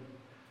Here?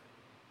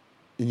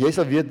 En jy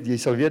sal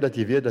weet dat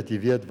jy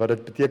weet wat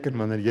dit beteken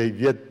wanneer jy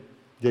weet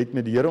jy het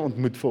met die Here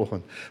ontmoet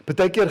volgend.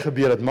 Partykeer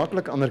gebeur dit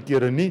maklik, ander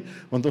kere nie,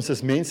 want ons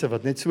is mense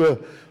wat net so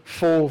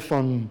vol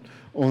van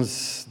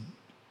ons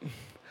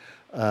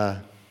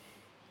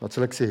wat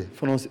sal ek sê,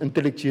 van ons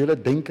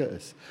intellektuele denke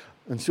is,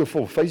 en so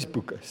vol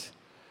Facebook is,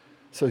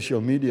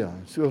 social media,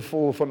 so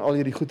vol van al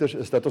hierdie goeders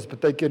is, dat ons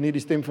partykeer nie die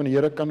stem van die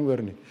Here kan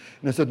hoor nie.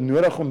 En is dit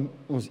nodig om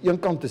ons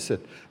eenkant te sit.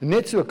 En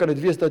net so kan dit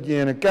wees dat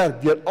jy in 'n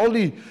kerk deur al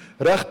die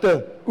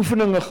regte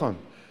oefeninge gaan.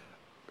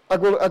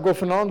 Ek wil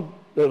vanaand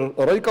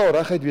radikaal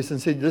reguit wees en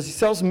sê, dis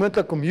selfs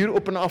moontlik om hier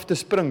op en af te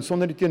spring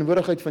sonder die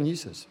teenwoordigheid van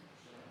Jesus.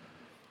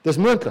 Dis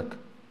moontlik.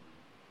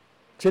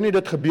 Ek sê nie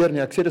dit gebeur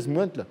nie, ek sê dis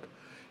moontlik.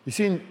 Jy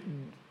sien,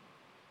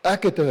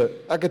 ek het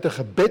 'n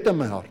gebed in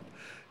my hart.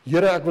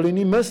 Here, ek wil U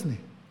nie mis nie.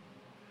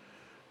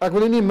 Ek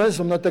wil U nie mis,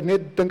 omdat ek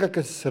net dink ek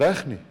is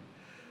reg nie.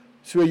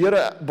 So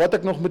Here, wat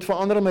ek nog moet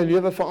verander in my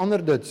lewe,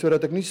 verander dit,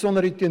 sodat ek nie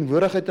sonder die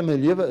teenwoordigheid in my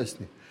lewe is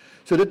nie.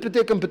 So dit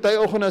beteken, party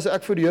oggend as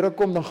ek voor die Here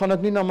kom, dan gaan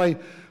ek nie na my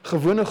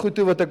gewone goed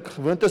toe, wat ek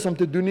gewoond is om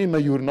te doen nie, my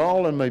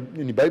joernaal en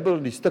die Bybel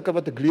en die stukke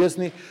wat ek lees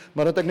nie,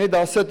 maar dat ek net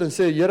daar sit en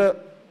sê, Here,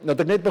 dat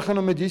ek net begin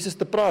om met Jesus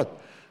te praat,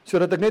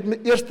 sodat ek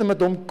net eers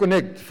met hom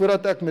connect,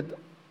 voordat ek met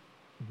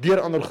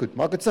deur ander goed.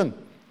 Maak dit sin?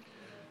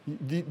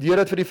 Die Here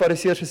het vir die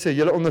Fariseërs gesê,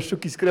 julle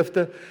ondersoek die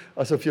skrifte,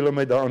 asof julle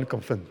my daaraan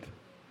kan vind.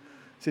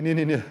 Sê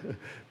nee,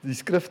 die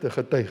skrifte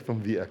getuig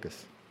van wie ek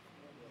is.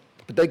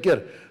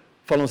 Partykeer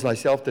val ons daai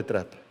selfde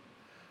trap.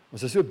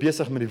 Ons is so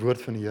besig met die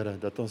woord van die Here,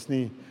 dat ons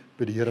nie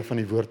by die Here van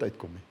die woord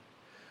uitkom nie.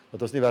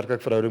 Dat ons nie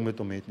werklik verhouding met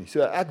hom het nie.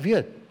 So ek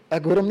weet,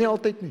 ek hoor hom nie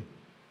altyd nie.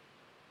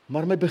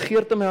 Maar my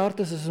begeerte in my hart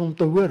is om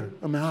te hoor,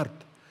 in my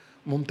hart,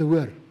 om hom te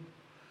hoor.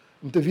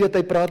 Om te weet,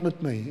 hy praat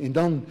met my, en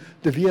dan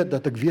te weet,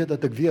 dat ek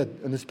weet.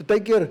 En dit is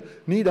partykeer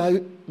nie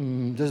daai,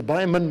 dis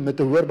baie min met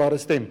 'n hoorbare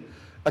stem.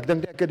 Ek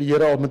dink nie ek het die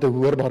Here al met 'n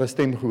hoorbare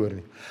stem gehoor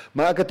nie.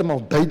 Maar ek het hom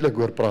al duidelik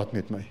hoor praat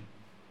met my.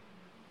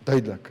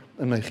 Duidelik,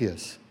 in my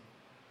gees.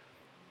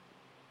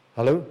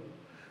 Hallo?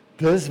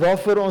 Dis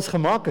waarvoor ons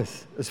gemaak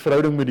is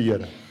verhouding met die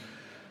Here.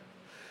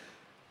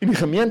 En die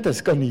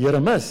gemeentes kan die Here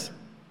mis.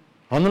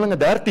 Handelinge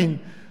 13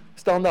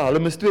 staan daar, hulle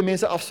moes 2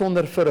 mense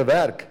afsonder vir 'n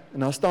werk. En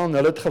dan staan,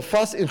 hulle het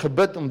gevas en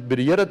gebid om by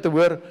die Here te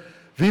hoor,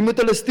 wie moet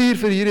hulle stuur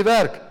vir hierdie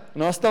werk? En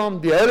dan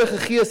staan, die Heilige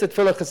Gees het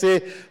vir hulle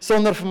gesê,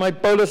 sonder vir my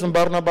Paulus en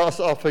Barnabas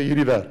af vir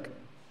hierdie werk.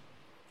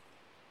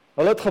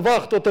 Hulle het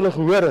gewag tot hulle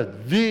gehoor het,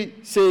 wie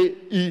sê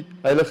U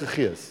Heilige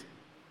Gees?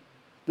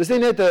 Dis nie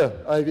net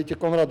weet jy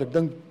Konrad, ek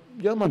dink,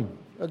 ja man,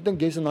 Ek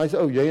dink jy's 'n nice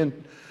ou, jy en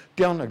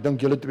Tian, ek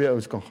dink julle twee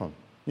ouens kan gaan.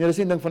 Nee, dis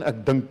nie 'n ding van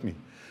ek dink nie.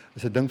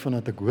 Dis 'n ding van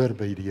dat ek hoor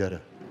by die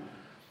Here.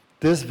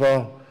 Dis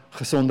waar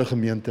gesonde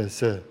gemeente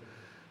se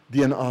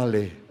DNA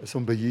lê, is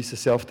om by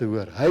Jesus self te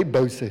hoor. Hy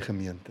bou sy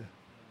gemeente.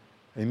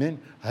 Amen.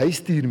 Hy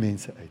stuur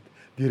mense uit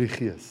deur die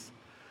Gees.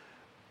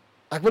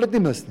 Ek wil dit nie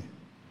mis nie.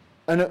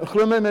 En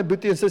glo my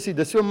boetie en sussie,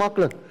 dis so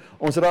maklik.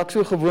 Ons raak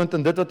so gewoond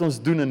aan dit wat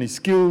ons doen, en die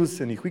skills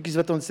en die goedjies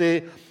wat ons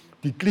sê,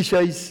 die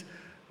klisjées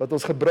wat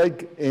ons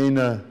gebruik,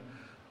 en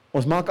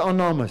ons maak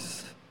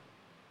aannames.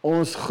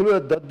 Ons glo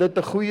dat dit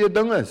 'n goeie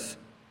ding is,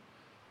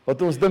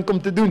 wat ons dink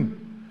om te doen.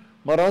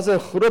 Maar daar's 'n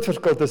groot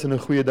verskil tussen 'n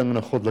goeie ding en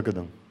 'n goddelike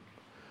ding.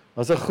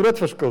 Daar's 'n groot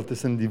verskil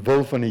tussen die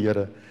wil van die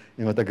Here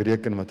en wat ek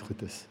reken wat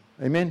goed is.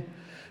 Amen.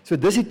 So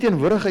dis die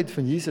teenwoordigheid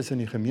van Jesus in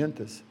die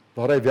gemeentes,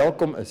 waar hy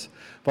welkom is,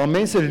 waar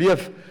mense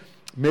leef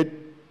met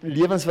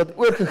lewens wat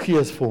oorgegee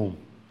is vir hom,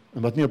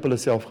 en wat nie op hulle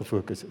self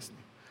gefokus is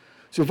nie.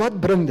 So wat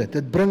bring dit?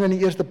 Dit bring in die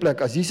eerste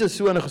plek, as Jesus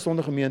so in 'n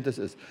gesonde gemeentes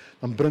is,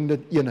 dan bring dit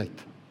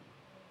eenheid.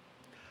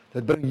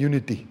 Dit bring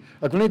unity.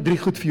 Ek wil net 3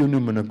 goed vir jou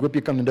noem, en ek hoop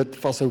jy kan dit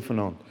vashou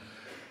vanaand.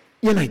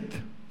 Eenheid,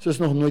 soos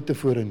nog nooit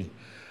tevore nie.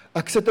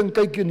 Ek sit en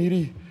kyk in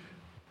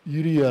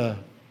hierdie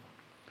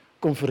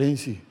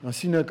konferensie, dan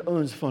sien ek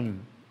ouens van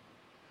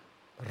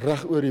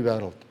reg oor die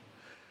wêreld.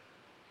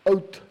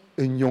 Oud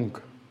en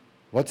jonk.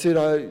 Wat sê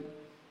daai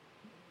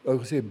ou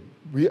gesê,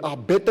 we are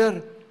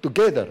better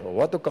together, of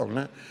wat ook al,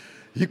 né?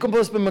 Hier kom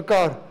ons by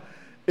mekaar,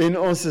 en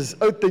ons is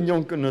oud en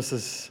jonk, en ons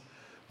is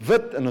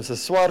wit, en ons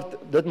is swart,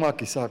 dit maak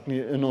nie saak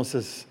nie, en ons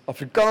is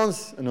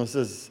Afrikaans, en ons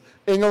is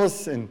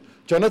Engels, en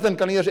Jonathan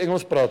kan nie eers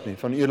Engels praat nie,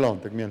 van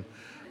Ierland, ek meen,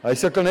 hy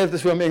sukkel net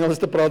so om Engels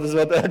te praat, as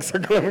wat ek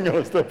sukkel om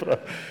Engels te praat.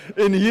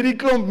 En hierdie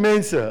klomp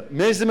mense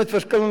met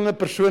verskillende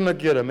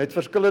persoonlikhede, met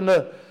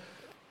verskillende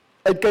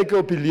uitkyke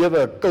op die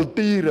lewe,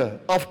 kulture,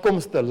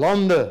 afkomste,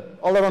 lande,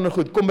 allerhande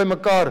goed, kom by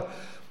mekaar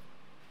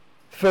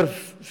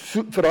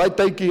vir daai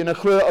tydjie, en ek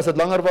glo as dit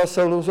langer was,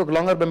 sou ons ook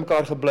langer by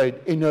mekaar gebly het,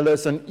 en hulle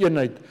is in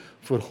eenheid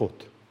voor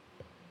God.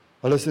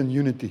 Hulle is in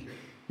unity.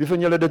 Wie van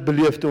julle dit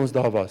beleef toe ons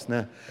daar was,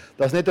 né?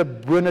 Daar's net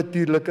 'n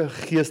bonatuurlike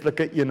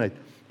geestelike eenheid.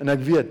 En ek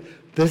weet,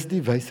 dis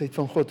die wysheid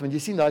van God, want jy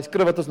sien daai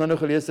skrif wat ons nou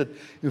gelees het,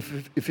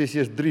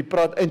 Efesiërs 3,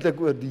 praat eintlik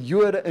oor die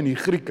Jode en die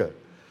Grieke,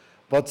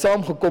 wat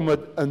saamgekom het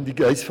in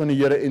die huis van die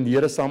Here en die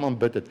Here saam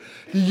aanbid het.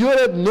 Die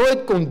Jode het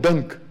nooit kon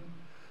dink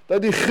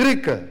dat die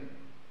Grieke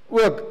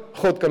ook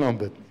God kan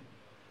aanbid nie.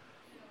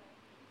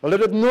 Hulle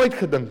het dit nooit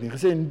gedink nie,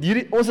 gesê,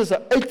 ons is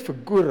 'n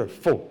uitverkore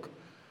volk.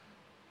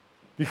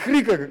 Die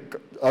Grieke,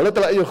 hulle het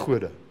hulle eie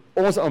gode.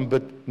 Ons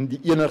aanbid die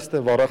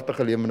enigste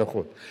waaragtige lewende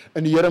God.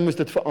 En die Here moes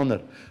dit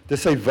verander. Dit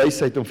is sy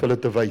wysheid om vir hulle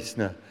te wys,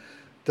 né?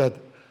 Dat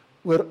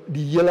oor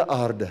die hele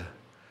aarde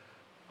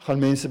gaan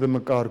mense by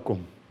mekaar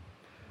kom.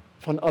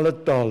 Van alle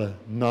tale,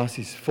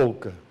 nasies,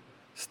 volke,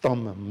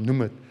 stamme, noem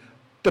dit.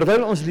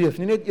 Terwyl ons leef,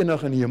 nie net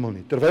eendag in die hemel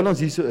nie. Terwyl ons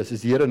hier so is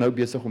die Here nou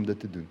besig om dit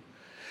te doen.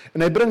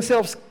 En hy bring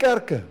selfs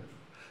kerke.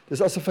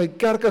 Dis asof hy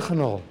kerke gaan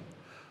haal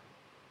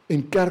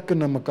en kerke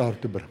na mekaar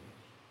te bring.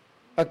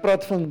 Ek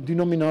praat van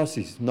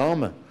denominasies,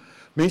 name.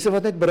 Mense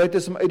wat net bereid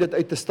is om uit dit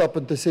uit te stap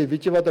en te sê,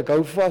 weet jy wat, ek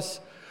hou vas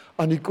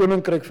aan die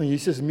koninkryk van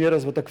Jesus meer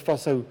as wat ek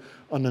vashou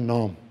aan 'n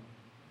naam.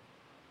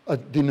 'n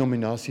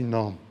Denominasie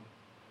naam.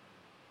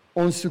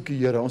 Ons soek die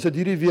Here. Ons het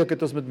hierdie week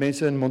het ons met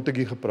mense in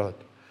Montague gepraat.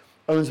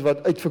 Ouens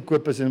wat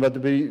uitverkoop is en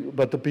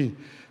wat op die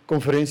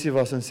konferensie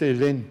was en sê,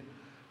 Len,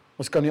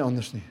 ons kan nie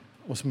anders nie.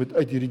 Ons moet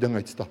uit hierdie ding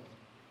uitstap.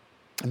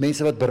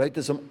 Mense wat bereid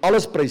is om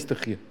alles prys te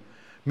gee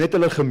met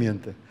hulle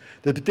gemeente.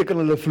 Dit beteken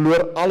hulle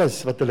verloor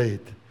alles wat hulle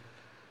het.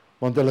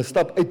 Want hulle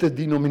stap uit 'n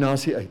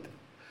denominasie uit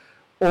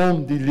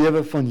om die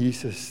lewe van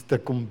Jesus te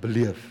kom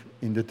beleef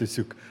en dit te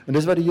soek. En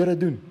dis wat die Here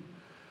doen.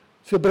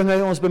 So bring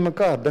hy ons by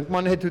mekaar. Dink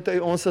maar net hoe hy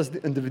ons as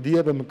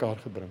individue by mekaar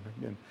gebring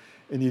het.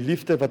 En die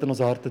liefde wat in ons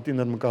harte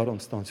teenoor mekaar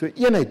ontstaan. So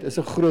eenheid is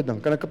 'n groot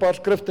ding. Kan ek 'n paar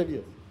skrifte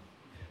lees?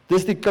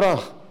 Dis die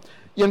krag.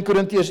 1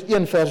 Korintiërs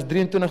 1 vers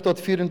 23 tot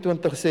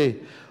 24 sê,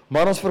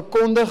 maar ons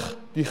verkondig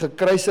die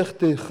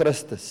gekruisigde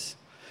Christus.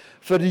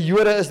 Vir die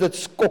Jode is dit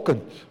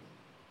skokkend.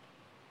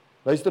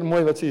 Luister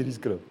mooi wat sê hierdie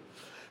skrif.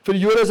 Vir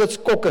die Jode is dit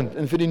skokkend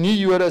en vir die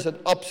nie-Jode is dit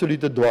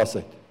absolute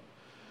dwaasheid.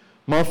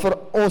 Maar vir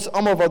ons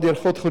almal wat deur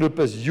God geroep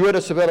is,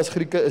 Jode sowel as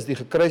Grieke, is die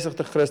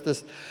gekruisigde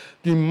Christus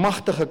die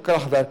magtige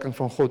kragwerking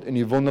van God en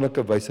die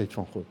wonderlike wysheid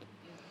van God.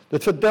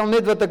 Dit vertel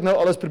net wat ek nou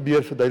alles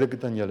probeer verduidelik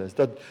het aan julle is,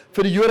 dat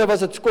vir die Jode was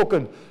dit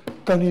skokkend,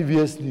 kan nie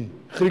wees nie.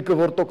 Grieke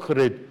word ook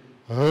gered.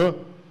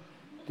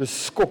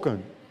 Dis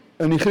skokkend.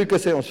 En die Grieke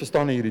sê, ons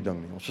verstaan nie hierdie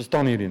ding nie, ons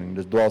verstaan nie hierdie ding,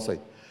 dis dwaasheid.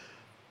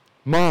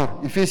 Maar,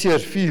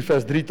 Efesiërs 4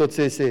 vers 3 tot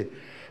 6 sê,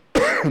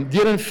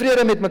 deur in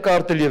vrede met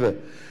mekaar te lewe,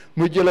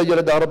 moet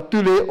julle daarop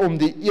toelê om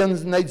die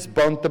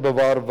eenheidsband te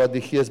bewaar wat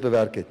die Gees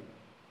bewerk het.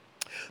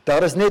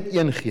 Daar is net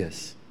een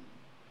Gees.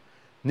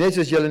 Net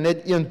soos julle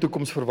net een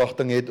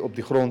toekomsverwagting het op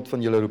die grond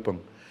van julle roeping.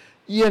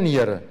 Een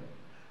Here,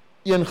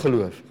 een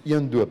geloof,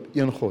 een doop,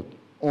 een God.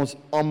 Ons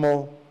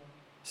almal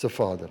se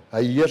Vader.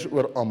 Hy heers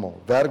oor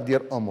almal, werk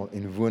deur almal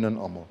en woon in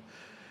almal.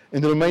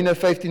 In Romeine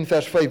 15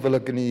 vers 5 wil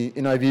ek in die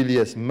NIV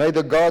lees. May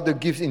the God who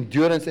gives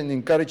endurance and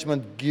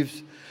encouragement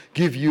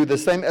give you the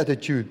same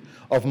attitude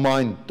of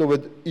mind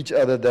toward each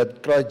other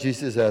that Christ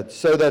Jesus had,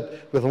 so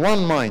that with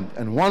one mind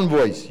and one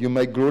voice you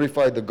may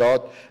glorify the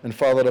God and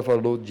Father of our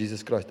Lord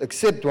Jesus Christ.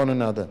 Accept one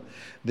another,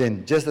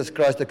 then, just as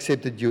Christ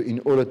accepted you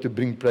in order to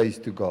bring praise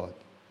to God.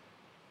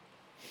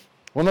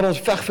 Wanneer ons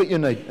veg vir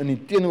eenheid in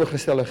die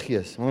teenoorgestelde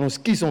gees, wanneer ons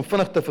kies om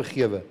vinnig te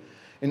vergewe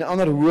en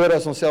ander hoër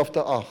as onsself te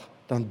ag,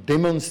 dan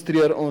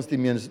demonstreer ons die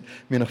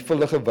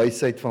menigvuldige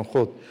wysheid van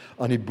God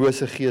aan die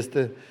bose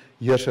geeste,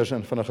 heersers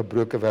in van 'n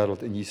gebroke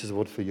wêreld, en Jesus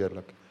word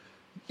verheerlik.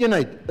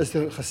 Eenheid is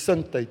 'n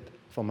gesindheid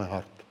van my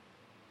hart.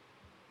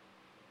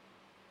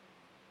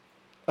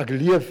 Ek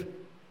leef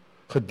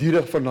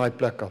gedurig van daai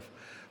plek af.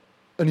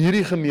 In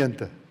hierdie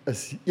gemeente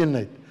is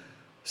eenheid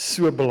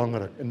so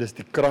belangrik, en dis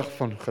die krag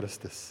van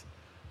Christus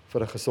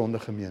vir 'n gesonde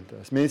gemeente.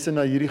 As mense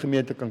na hierdie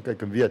gemeente kan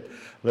kyk en weet,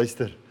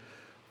 luister,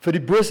 vir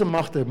die bose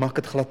magte maak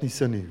dit glad nie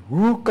sin nie.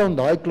 Hoe kan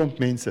daai klomp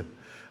mense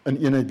in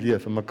eenheid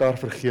leef en mekaar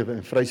vergewe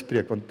en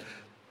vryspreek? Want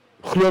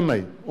glo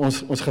my,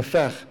 ons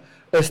geveg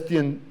is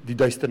teen die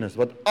duisternis,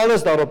 wat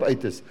alles daarop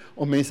uit is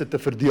om mense te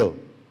verdeel,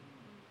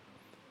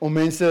 om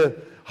mense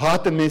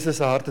haat in mense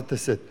se harte te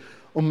sit,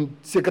 om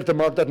seker te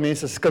maak dat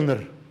mense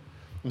skinder,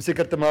 om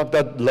seker te maak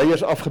dat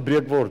leiers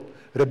afgebreek word,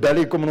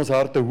 rebellie kom in ons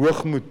harte,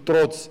 hoogmoed,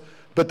 trots,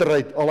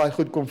 bitterheid, al daai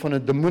goed kom van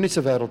 'n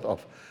demoniese wêreld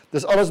af.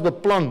 Dis alles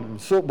beplan,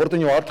 so word in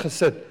jou hart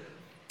gesit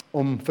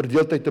om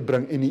verdeeldheid te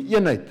bring en die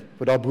eenheid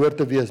wat daar behoort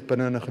te wees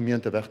binne in 'n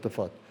gemeente weg te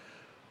vat.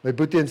 My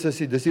boetie en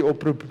sussie, dis die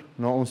oproep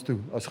na ons toe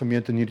as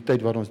gemeente in hierdie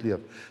tyd waar ons leef.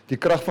 Die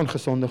krag van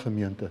gesonde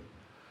gemeente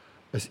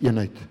is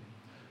eenheid.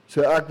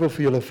 So ek wil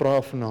vir julle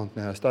vra vanaand,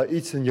 as daar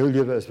iets in jou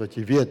lewe is wat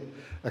jy weet,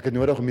 ek het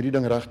nodig om hierdie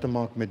ding reg te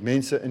maak met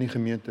mense in die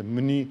gemeente,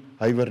 moenie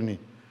huiwer nie,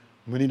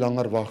 moenie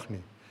langer wag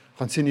nie.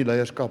 Gaan sien die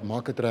leierskap,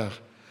 maak dit reg.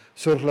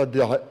 Sorg dat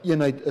daar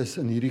eenheid is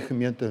in hierdie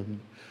gemeente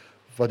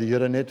wat die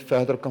Here net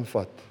verder kan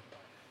vat.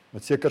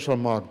 Wat seker sal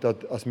maak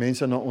dat as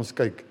mense na ons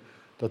kyk,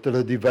 dat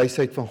hulle die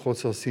wysheid van God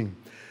sal sien.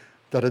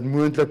 Dat dit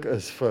moontlik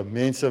is vir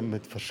mense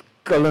met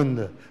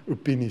verskillende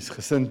opinies,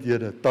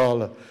 gesindhede,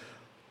 tale,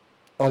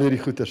 al hierdie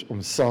goeders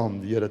om saam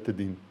die Here te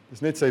dien.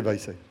 Dis net sy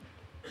wysheid.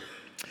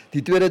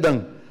 Die tweede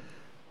ding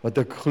wat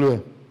ek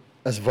glo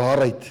is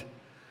waarheid.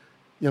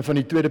 Een van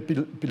die tweede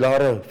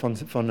pilare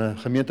van 'n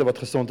gemeente wat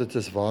gesond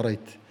is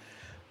waarheid.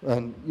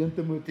 1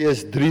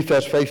 Timoteus 3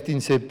 vers 15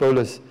 sê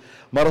Paulus,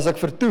 maar as ek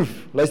vertoef,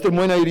 luister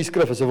mooi na hierdie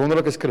skrif, is 'n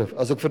wonderlike skrif,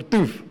 as ek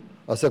vertoef,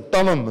 as ek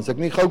tamem, as ek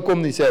nie gou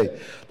kom nie, sê hy,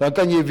 dan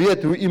kan jy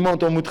weet hoe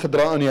iemand hom moet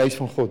gedra in die huis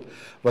van God,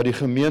 wat die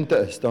gemeente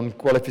is, dan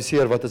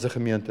kwalifiseer wat is 'n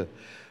gemeente,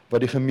 wat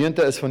die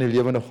gemeente is van die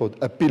lewende God,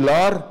 'n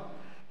pilaar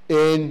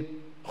en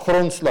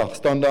grondslag,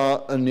 staan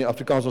daar in die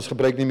Afrikaans, ons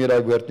gebruik nie meer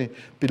daai woord nie,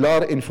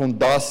 pilaar en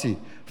fondasie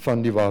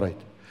van die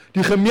waarheid.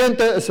 Die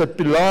gemeente is 'n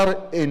pilaar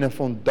en 'n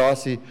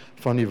fondasie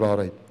van die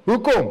waarheid.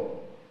 Hoekom?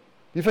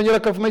 Wie van julle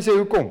kan vir my sê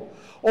hoekom?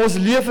 Ons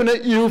leef in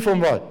 'n eeu van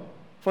wat?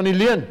 Van die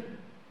leuen.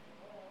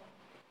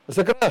 Is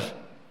ek reg?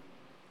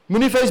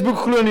 Moenie Facebook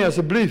glo nie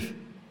asseblief.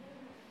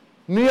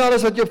 Nie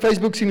alles wat jy op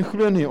Facebook sien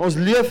glo nie. Ons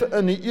leef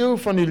in 'n eeu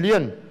van die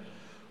leuen.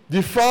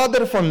 Die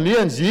vader van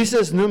leuns,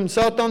 Jesus noem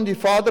Satan die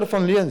vader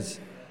van leuns.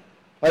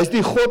 Hy is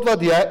die God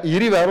wat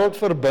hierdie wêreld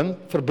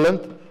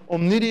verblind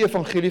om nie die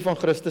evangelie van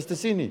Christus te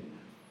sien nie.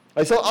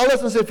 Hy sal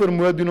alles in sy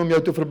vermoë doen om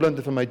jou te verblind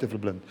en vir my te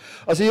verblind.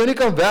 As hy jou nie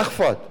kan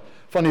wegvat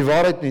van die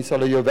waarheid nie, sal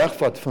hy jou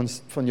wegvat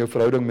van jou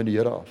verhouding met die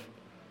Here af.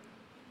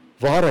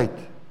 Waarheid.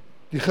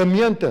 Die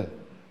gemeente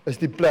is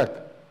die plek.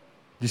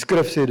 Die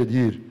skrif sê dit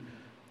hier.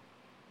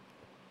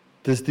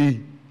 Dis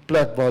die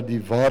plek waar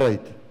die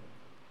waarheid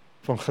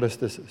van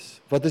Christus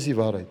is. Wat is die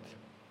waarheid?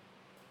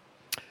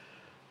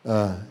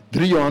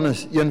 3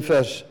 Johannes 1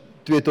 vers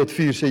 2 tot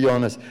 4 sê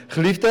Johannes,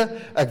 geliefde,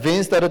 ek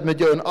wens dat dit met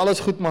jou in alles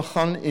goed mag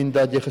gaan en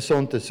dat jy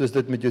gesond is, soos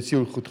dit met jou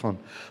siel goed gaan.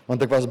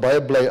 Want ek was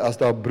baie bly as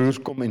daar broers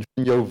kom en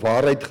van jou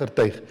waarheid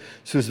getuig,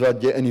 soos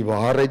wat jy in die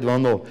waarheid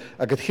wandel.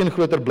 Ek het geen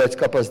groter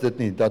blydskap as dit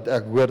nie, dat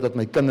ek hoor dat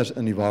my kinders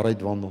in die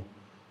waarheid wandel.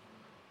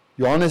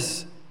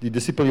 Johannes, die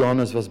disipel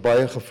Johannes, was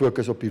baie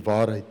gefokus op die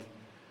waarheid.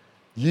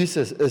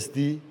 Jesus is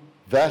die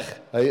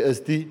weg, hy is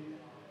die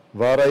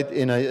waarheid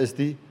en hy is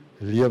die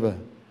lewe.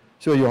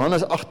 So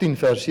Johannes 18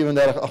 vers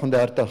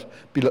 37-38,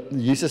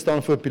 Jesus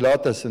staan voor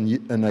Pilatus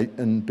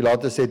en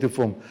Pilatus sê toe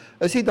vir hom,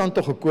 is hy dan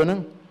tog 'n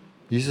koning?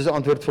 Jesus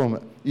antwoord vir hom,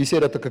 hy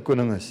sê dat ek 'n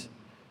koning is.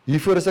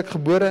 Hiervoor is ek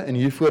gebore en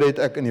hiervoor het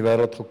ek in die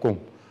wêreld gekom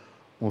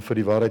om vir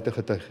die waarheid te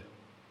getuig.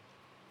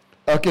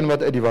 Elkeen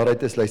wat uit die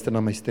waarheid is, luister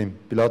na my stem.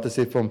 Pilatus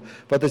sê vir hom,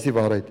 wat is die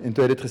waarheid? En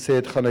toe hy dit gesê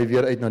het, gaan hy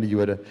weer uit na die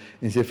Jode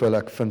en sê vir hulle,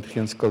 ek vind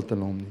geen skuld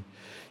in hom nie.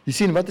 Jy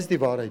sien, wat is die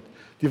waarheid?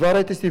 Die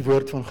waarheid is die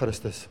woord van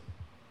Christus.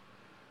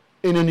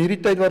 En in hierdie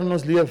tyd waarin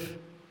ons leef,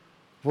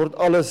 word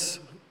alles,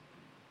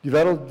 die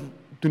wêreld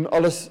doen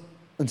alles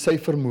in sy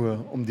vermoë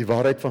om die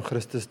waarheid van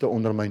Christus te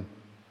ondermyn.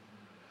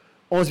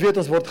 Ons weet,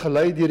 ons word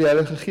gelei deur die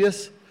Heilige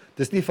Gees.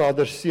 Dis nie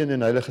Vader, Seun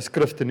en Heilige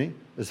Skrifte nie,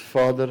 dis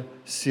Vader,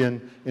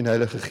 Seun en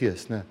Heilige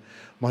Gees, né?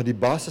 Maar die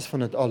basis van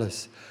dit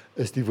alles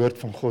is die woord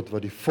van God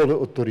wat die volle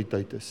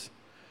autoriteit is.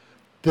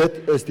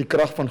 Dit is die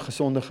krag van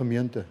gesonde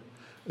gemeente.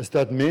 Is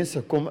dat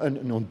mense kom in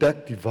en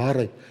ontdek die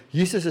waarheid.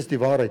 Jesus is die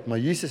waarheid, maar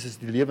Jesus is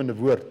die lewende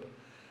woord.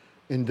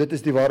 En dit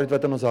is die waarheid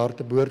wat in ons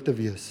harte behoort te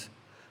wees.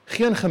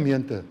 Geen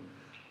gemeente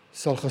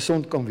sal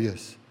gesond kan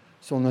wees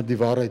sonder die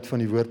waarheid van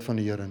die woord van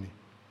die Here nie.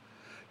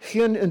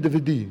 Geen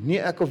individu, nie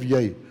ek of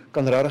jy,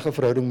 kan regtig 'n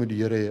verhouding met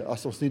die Here hê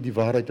as ons nie die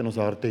waarheid in ons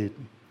harte het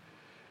nie.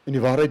 En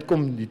die waarheid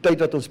kom die tyd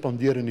wat ons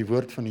spandeer in die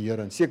woord van die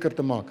Here en seker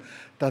te maak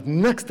dat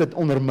niks dit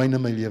ondermyn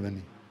in my lewe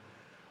nie.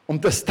 Om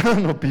te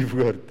staan op die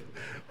woord,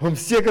 om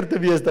seker te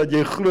wees dat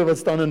jy glo wat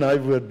staan in daai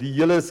woord. Die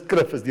hele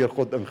skrif is deur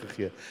God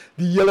ingegee.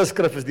 Die hele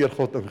skrif is deur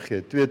God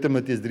ingegee. 2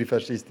 Timoteus 3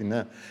 vers 16,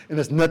 né? En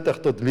is nuttig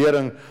tot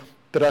lering,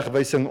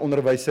 teregwysing,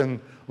 onderwysing,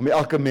 om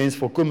elke mens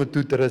volkome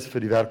toe te rus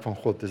vir die werk van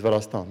God. Dis wat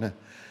daar staan, né?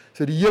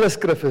 So die hele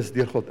skrif is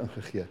deur God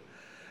ingegee.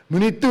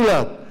 Moenie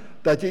toelaat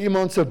dat jy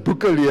iemand se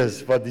boeke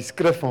lees wat die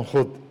skrif van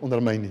God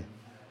ondermyn nie.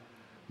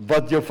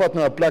 Wat jou vat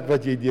na 'n plek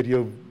wat jy deur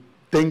jou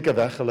denke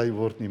weggelei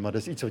word nie, maar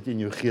dis iets wat jy in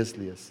jou gees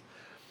lees.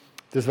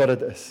 Dis wat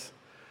dit is.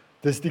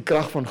 Dis die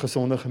krag van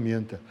gesonde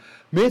gemeente.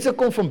 Mense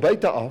kom van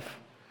buite af.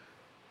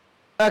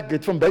 Ek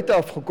het van buite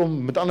af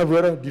gekom, met ander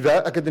woorde,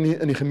 ek het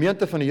in die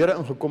gemeente van die Here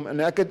ingekom en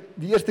ek het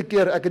die eerste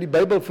keer, ek het die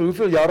Bybel vir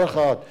hoeveel jare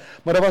gehad,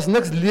 maar daar was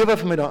niks lewe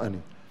vir my daarin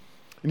nie.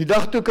 En die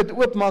dag toe ek dit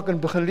oopmaak en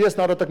begin lees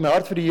nadat ek my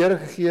hart vir die Here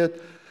gegee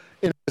het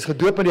en ek is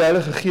gedoop met die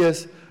Heilige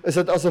Gees, is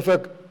dit asof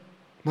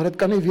maar dit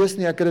kan nie wees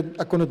nie,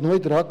 ek kon dit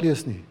nooit raak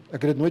lees nie.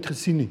 Ek het dit nooit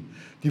gesien nie.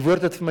 Die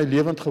woord het vir my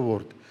lewend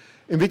geword.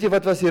 En weet jy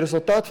wat was die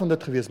resultaat van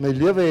dit gewees? My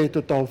lewe het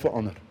totaal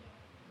verander.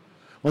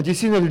 Want jy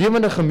sien 'n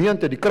lewende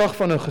gemeente, die krag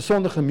van 'n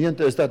gesonde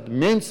gemeente is dat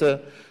mense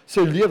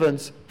se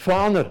lewens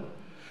verander.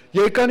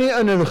 Jy kan nie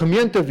in 'n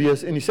gemeente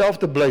wees en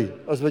dieselfde bly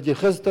as wat jy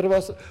gister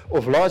was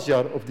of laas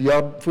jaar of die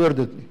jaar voor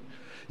dit nie.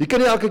 Jy kan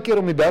nie elke keer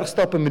om die berg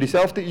stap met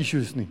dieselfde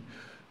issues nie.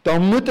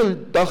 Dan moet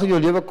 'n dag in jou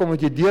lewe kom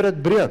wat jy deur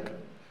dit breek.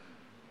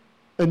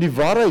 En die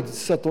waarheid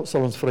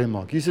sal ons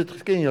vrymaak. Jesus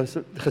het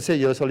gesê,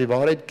 julle sal die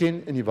waarheid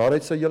ken en die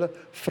waarheid sal julle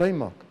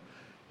vrymaak.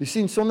 Jy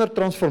sien, sonder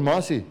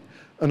transformasie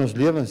in ons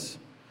lewens,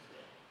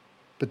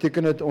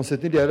 beteken dit, ons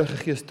het nie die Heilige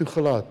Gees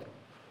toegelaat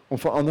om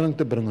verandering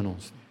te bring in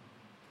ons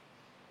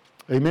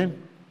nie. Amen.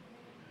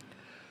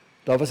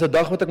 Daar was 'n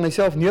dag wat ek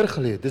myself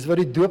neergelê het. Dis wat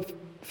die doop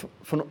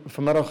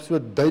vanmiddag so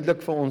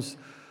duidelik vir ons,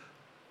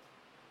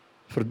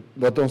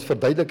 wat ons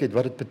verduidelik het,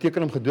 wat dit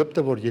beteken om gedoop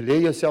te word. Jy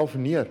lê jouself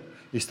neer.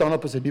 Jy staan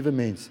op as 'n nuwe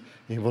mens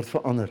en jy word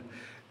verander.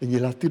 En jy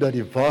laat toe dat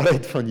die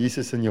waarheid van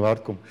Jesus in jou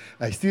hart kom.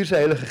 Hy stuur sy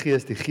Heilige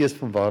Gees, die Gees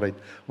van waarheid,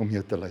 om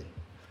jou te lei.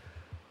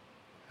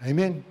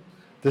 Amen.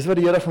 Dis wat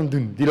die Here gaan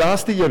doen. Die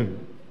laaste een.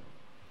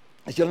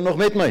 Is julle nog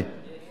met my?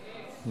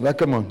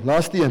 Lekker man.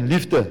 Laaste een,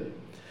 liefde.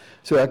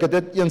 So ek het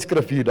dit een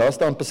skrif hier. Daar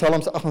staan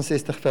Psalms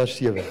 68 vers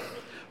 7.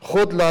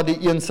 God laat die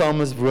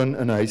eensames woon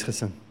in 'n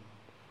huisgesin.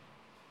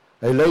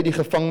 Hy lei die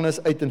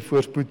gevangenes uit in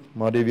voorspoed,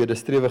 maar die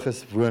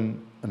wederstrewiges woon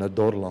in 'n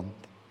dor land.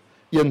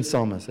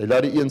 Eensames, hy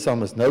laat die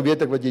eensames. Nou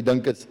weet ek wat jy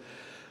dink is,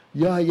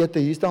 ja, jette,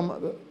 hier staan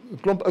 'n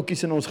klomp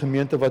oukies in ons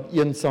gemeente wat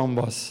eensaam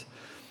was,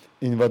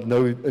 en wat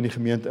nou in die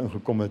gemeente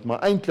ingekom het,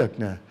 maar eintlik,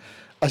 nee,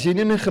 as jy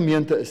nie in 'n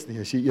gemeente is nie,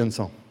 is jy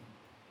eensaam.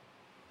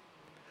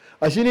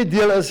 As jy nie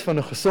deel is van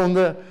 'n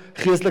gesonde,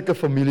 geestelike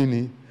familie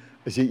nie,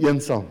 is jy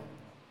eensaam.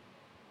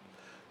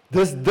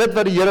 Dis dit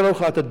wat die Here wou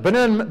gehad het,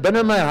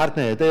 binne my hart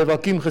nie, het hy 'n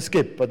vakuum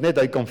geskep, wat net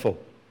hy kan vul.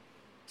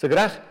 Is ek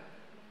reg?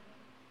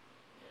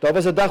 Daar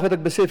was 'n dag wat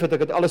ek besef het, ek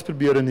het alles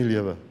probeer in die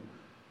lewe,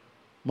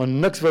 maar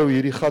niks wou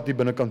hierdie gat hier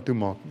binnekant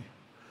toemaak nie.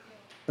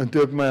 En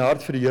toe ek my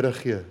hart vir die Here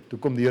gee, toe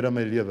kom die Here in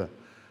my lewe,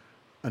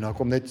 en daar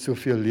kom net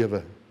soveel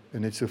lewe,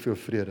 en net soveel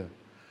vrede.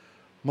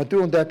 Maar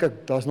toe ontdek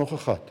ek, daar's nog 'n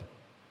gat,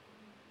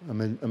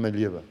 in my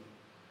lewe.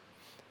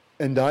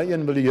 En daai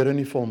een wil die Here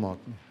nie volmaak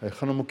nie, hy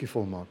gaan hom ook nie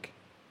volmaak nie.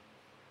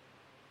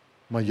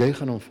 Maar jy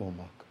gaan hom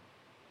volmaak.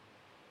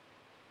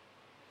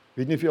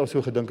 Weet nie of jy al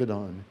so gedink het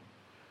daarin nie.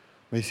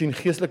 Maar jy sien,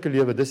 geestelike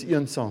lewe, dis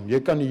eensaam. Jy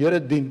kan die Here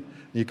dien,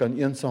 jy kan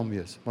eensaam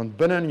wees. Want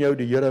binne in jou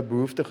die Here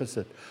behoefte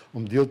gesit,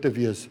 om deel te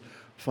wees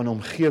van 'n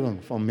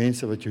omgewing van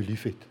mense wat jou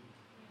lief het.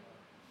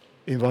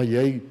 En waar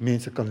jy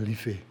mense kan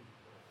lief hê.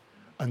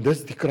 En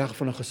dis die krag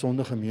van 'n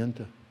gesonde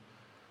gemeente.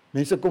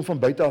 Mense kom van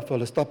buite af,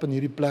 hulle stap in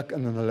hierdie plek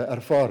in en hulle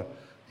ervaar,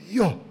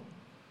 ja,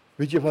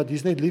 weet jy wat,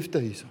 hier's net liefde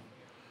hierso.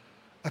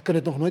 Ek kan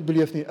dit nog nooit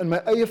beleef nie. In my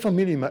eie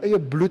familie, my eie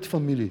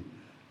bloedfamilie,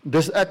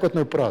 dis ek wat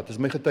nou praat, dis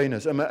my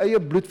getuienis. In my eie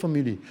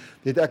bloedfamilie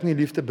het ek nie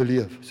liefde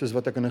beleef, soos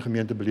wat ek in 'n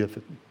gemeente beleef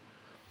het nie.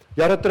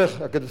 Jare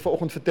terug, ek het dit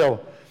vanoggend vertel,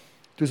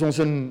 toe is ons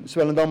in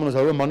Wellington en ons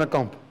hou 'n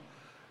mannekamp.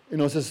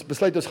 En ons is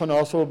besluit, ons gaan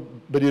daar so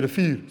by die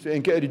rivier, so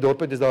eentjie uit die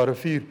dorp uit is daar 'n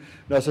rivier,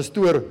 en daar is 'n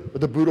stoor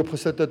wat 'n boer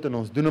opgesit het, en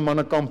ons doen 'n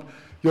mannekamp,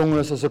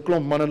 jongens, as 'n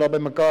klomp manne daar by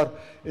mekaar,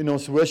 en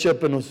ons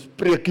worship, en ons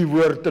preek die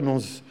woord, en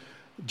ons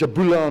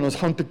jabula, en ons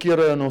gaan te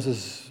kere, en ons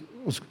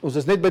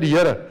is net by die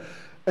Here.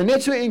 En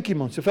net so eentjie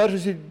man, so ver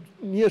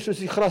soos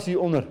die gras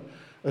hieronder,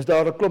 is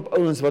daar 'n klomp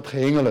ouens wat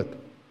gehengel het.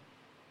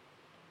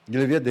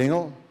 Julle weet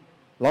hengel,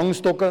 lang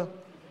stokke,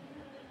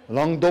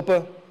 lang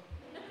doppe.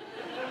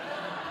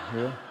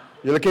 Ja.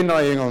 Julle ken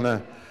daai hengel,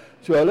 né?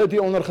 So hulle het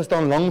hier onder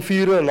gestaan, lang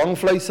vure, lang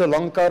vleise,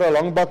 lang karre,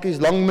 lang bakkies,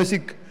 lang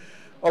musiek,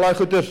 al daai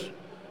goeters.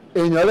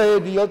 En hulle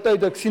het die hele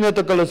tyd, ek sien dat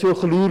ek hulle so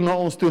geloer na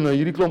ons toe, nou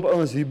hierdie klomp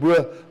ouens hierbo,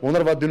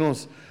 wonder wat doen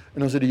ons,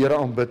 en ons het die Here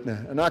aanbid, nee.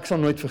 En ek sal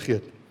nooit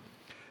vergeet.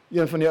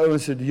 Een van die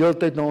ouens het die hele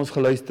tyd na ons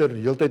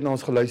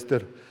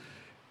geluister,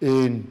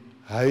 en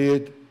hy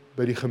het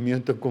by die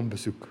gemeente kom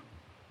besoek.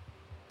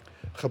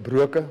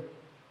 Gebroke,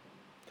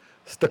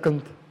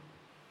 stikkend,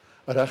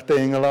 'n regte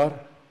hengelaar,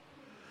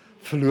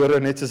 verlore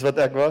net soos wat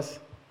ek was.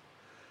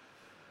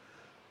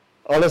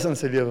 Alles in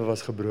sy lewe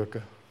was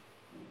gebroke.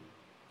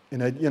 En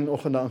hy het een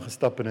oggend daar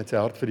ingestap en het sy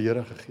hart vir die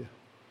Here gegee.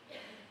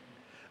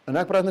 En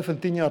ek praat nou van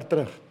 10 jaar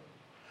terug.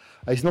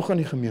 Hy is nog in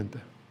die gemeente.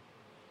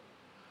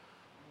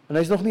 En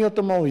hy is nog nie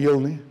heeltemal heel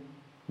nie.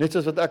 Net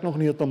soos wat ek nog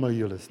nie heeltemal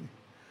heel is nie.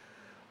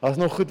 Daar is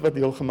nog goed wat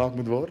heel gemaak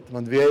moet word,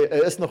 want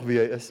hy is nog wie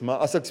hy is. Maar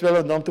as ek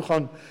swel dan toe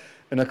gaan,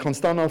 en ek gaan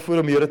staan daar voor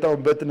om die Here te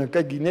aanbid, en ek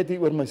kyk net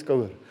hier oor my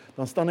skouer,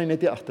 dan staan hy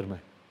net hier agter my.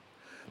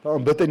 Dan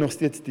aanbid hy nog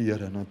steeds die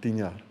Here, na 10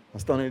 jaar. Dan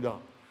staan hy daar,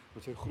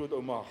 met sy groot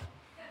ou maag.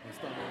 Dan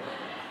staan hy daar.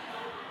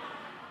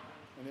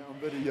 En hy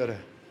aanbid die Here.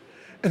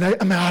 En hy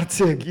in my hart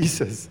sê ek,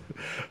 Jesus,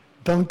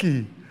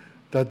 dankie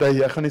dat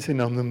hy, ek gaan nie sy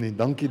naam noem nie,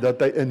 dankie dat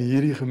hy in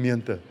hierdie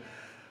gemeente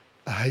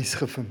 'n huis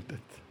gevind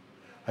het.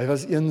 Hy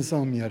was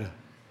eensaam, Here.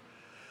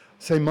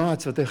 Sy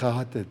maats wat hy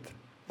gehad het,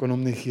 kon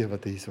hom nie gee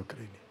wat hy hierso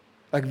kry nie.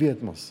 Ek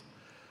weet mos.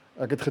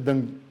 Ek het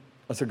gedink,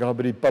 as ek daar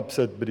by die pub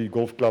sit, by die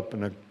golfklub,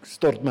 en ek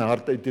stort my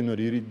hart uit teenoor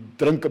hierdie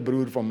drinke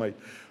broer van my,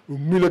 hoe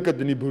moeilik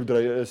dit in die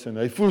boerderye is, en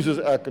hy voel soos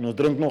ek, en ons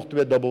drink nog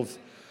 2 dubbels,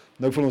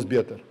 nou voel ons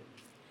beter.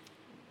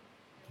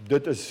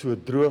 Dit is so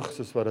droog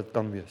soos wat dit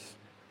kan wees.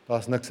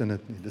 Daar's niks in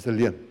dit nie, dis 'n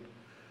leuen.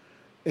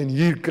 En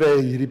hier kry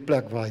hy hierdie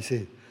plek waar hy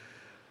sê,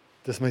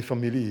 dis my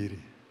familie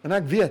hierdie. En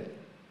ek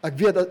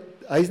weet dat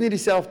hy is nie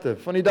dieselfde,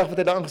 van die dag wat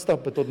hy daar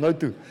aangestap het tot nou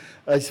toe,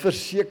 hy is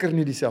verseker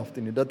nie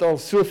dieselfde nie, dat al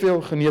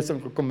soveel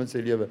genesing gekom in sy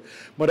lewe,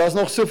 maar daar's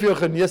nog soveel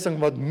genesing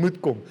wat moet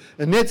kom,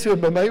 en net so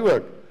by my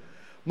ook.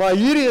 Maar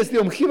hierdie is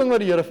die omgewing wat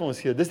die Here vir ons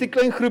gee, dis die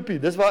klein groepie,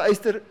 dis waar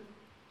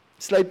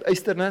slyp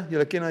yster, né?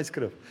 Julle ken hy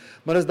skrif.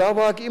 Maar dis daar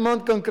waar ek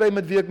iemand kan kry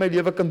met wie ek my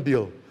lewe kan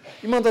deel.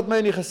 Iemand wat my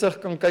in die gesig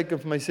kan kyk en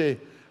vir my sê,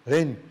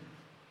 Ren,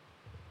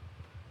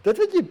 dit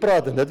wat jy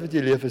praat en dit wat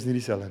jy leef is nie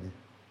dieselfde nie.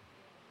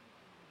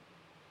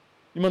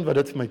 Iemand wat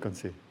dit vir my kan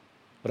sê.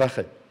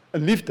 Regtig,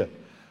 in liefde.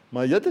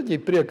 Maar dit wat jy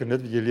preek en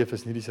dit wat jy leef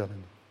is nie dieselfde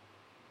nie.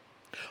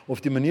 Of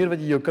die manier wat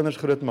jy jou kinders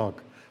groot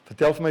maak.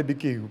 Vertel vir my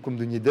bietjie, hoekom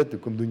doen jy dit,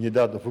 hoekom doen jy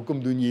dat, of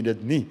hoekom doen jy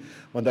dit nie?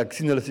 Want ek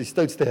sien hulle is die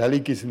stoutste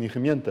hellietjies in die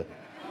gemeente.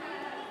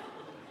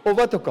 Of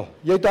wat ook al.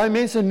 Jy het daai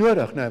mense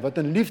nodig, nee, wat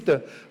in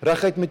liefde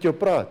reguit met jou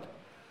praat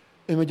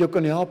en met jou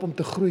kan help om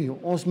te groei.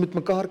 Ons moet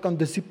mekaar kan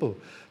disipel.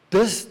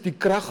 Dis die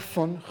krag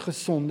van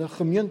gesonde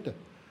gemeente.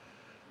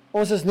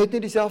 Ons is net nie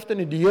dieselfde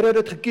nie. Die Here het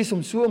dit gekies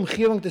om so 'n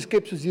omgewing te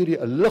skep soos hierdie,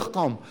 'n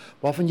liggaam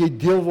waarvan jy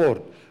deel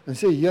word en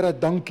sê, Here,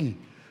 dankie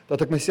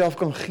dat ek myself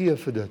kan gee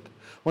vir dit.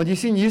 Want jy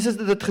sien, Jesus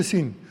het dit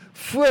gesien.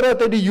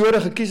 Voordat hy die Jode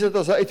gekies het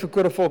as 'n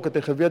uitverkore volk, het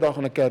hy geweet daar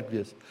gaan 'n kerk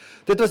wees.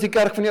 Dit was die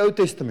kerk van die Ou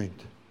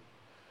Testament.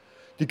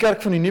 Die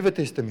kerk van die Nuwe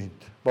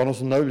Testament, waar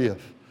ons nou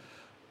leef,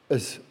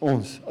 is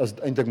ons, as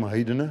eintlik maar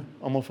heidene,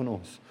 almal van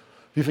ons.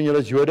 Wie van julle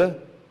is Jode?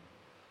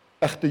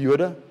 Egte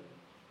Jode?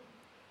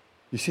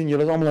 Jy sien,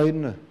 julle is almal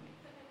heidene.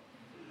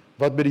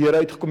 Wat by die Here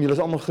uitgekom, julle is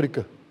almal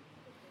Grieke.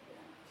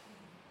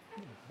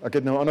 Ek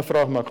het nou 'n ander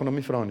vraag, maar ek gaan hom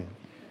nie vra nie.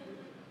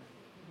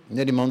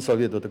 Net die man sal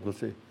weet wat ek wil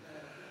sê.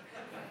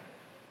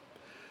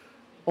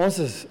 Ons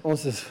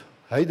is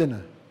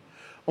heidene.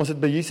 Ons het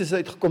by Jesus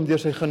uitgekom deur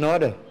sy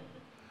genade.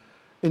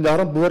 En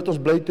daarom behoort ons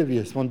bly te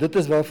wees, want dit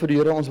is waarvoor die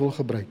Here ons wil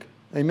gebruik.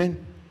 Amen.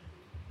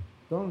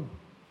 Dan.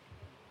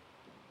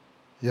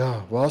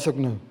 Ja, waar is ek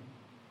nou?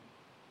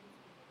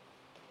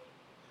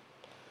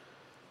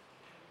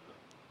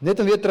 Net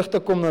om weer terug te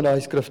kom na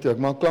daai skrif toe. Ek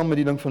maak klaar met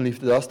die ding van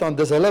liefde. Daar staan,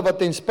 dis hulle wat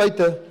ten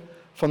spyte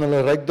van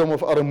hulle rykdom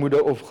of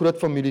armoede of groot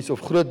families of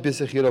groot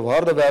besighede of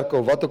harde werke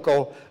of wat ook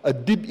al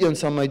 'n diep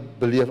eensaamheid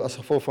beleef as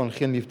gevolg van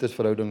geen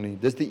liefdesverhouding nie.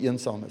 Dis die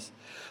eensames.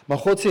 Maar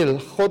God sê,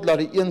 God laat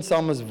die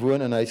eensames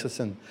woon in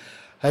huisgesin.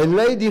 Hy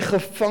lei die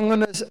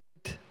gevangenes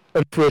uit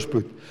in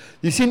voorspoed.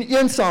 Jy sien,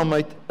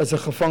 eensaamheid is 'n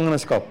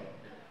gevangenskap.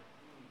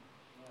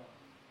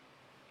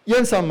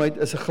 Eensaamheid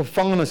is 'n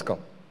gevangenskap.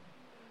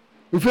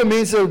 Hoeveel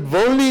mense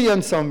wil nie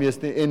eensaam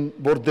wees nie en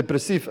word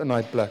depressief in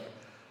daai plek?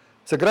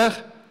 Is ek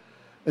reg?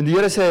 En die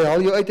Here sê, hy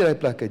haal jou uit daai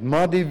plek uit,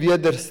 maar die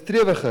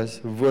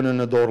wederstrewiges woon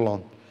in 'n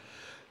dorland.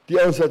 Die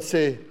ouens wat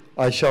sê,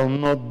 I shall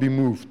not be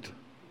moved.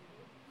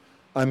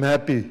 I'm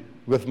happy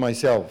with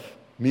myself.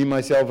 Me,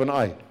 myself and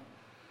I.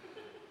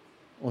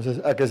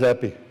 Ek is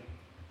happy.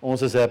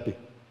 Ons is happy.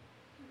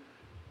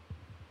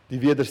 Die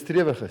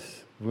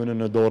wederstrewiges woon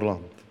in 'n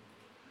dorland.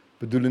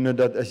 Bedoelende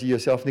dat as jy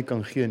jouself nie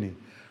kan gee nie,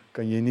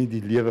 kan jy nie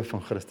die lewe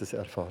van Christus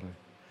ervaar nie.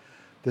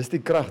 Dis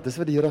die krag, dis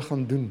wat die Here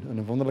gaan doen in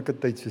 'n wonderlike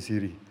tyd soos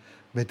hierdie,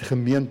 met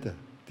gemeente,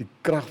 die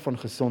krag van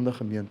gesonde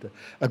gemeente.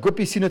 Ek hoop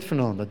jy sien dit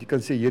vanaand, dat jy kan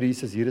sê, Here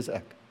Jesus, hier is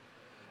ek.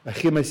 Ek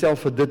gee myself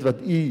vir dit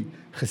wat u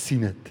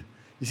gesien het.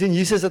 Jy sien,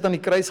 Jesus het aan die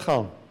kruis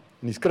gegaan,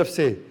 en die skrif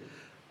sê,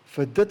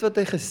 vir dit wat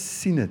hy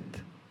gesien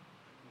het,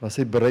 was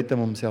hy bereid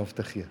om homself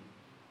te gee.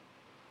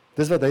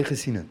 Dis wat hy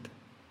gesien het.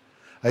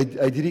 Hy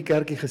het hierdie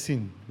kerkie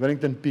gesien,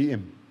 Wellington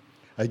PM.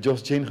 Hy het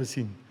Gesonde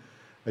gesien.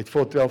 Hy het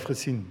 412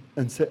 gesien.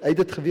 Hy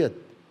het dit geweet.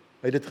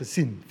 Hy het dit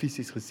gesien,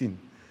 fisies gesien.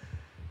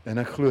 En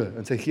ek glo,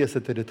 in sy gees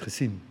het hy dit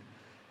gesien.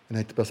 En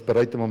hy was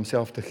bereid om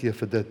homself te gee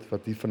vir dit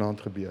wat hier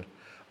vanaand gebeur.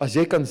 As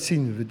jy kan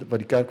sien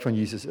wat die kerk van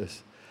Jesus is,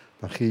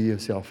 dan gee jy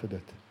jouself vir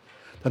dit.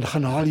 Dan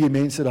gaan haal jy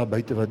mense daar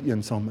buite wat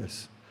eensaam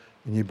is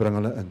en jy bring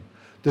hulle in.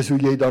 Dis hoe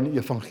jy dan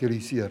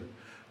evangeliseer.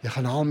 Jy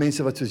gaan haal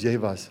mense wat soos jy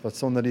was, wat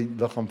sonder die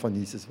liggaam van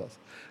Jesus was,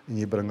 en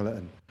jy bring hulle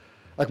in.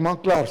 Ek maak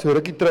klaar, so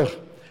rukkie terug,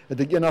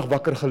 het ek eendag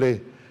wakker gelê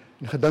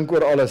en gedink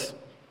oor alles.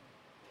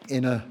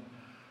 En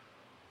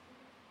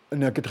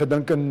ek het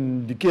gedink in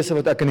die keuse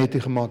wat ek en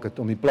Hetty gemaak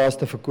het om die plaas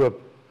te verkoop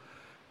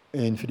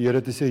en vir die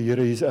Here te sê,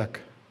 Here, hier's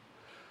ek.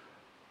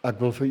 Ek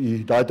wil vir u,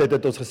 daai tyd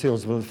het ons gesê,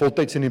 ons wil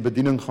voltyds in die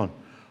bediening gaan,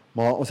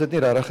 maar ons het nie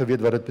regtig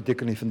geweet wat dit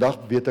beteken nie. Vandag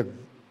weet ek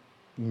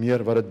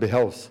meer wat dit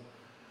behels.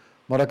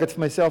 Maar ek het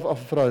vir myself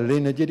afgevra,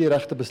 Len, het jy die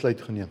regte besluit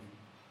geneem?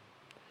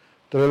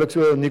 Terwyl ek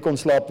so nie kon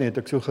slaap nie, het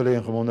ek so gelê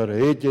en gewonder,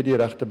 het jy die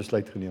regte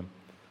besluit geneem?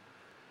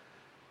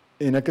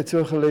 En ek het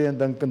so gelê en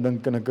dink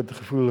en ek het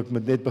gevoel ek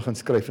moet net begin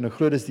skryf en ek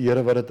glo dis die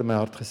Here wat dit in my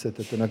hart gesit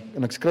het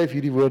en ek skryf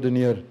hierdie woorde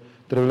neer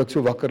terwyl ek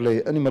so wakker lê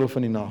in die middel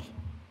van die nag.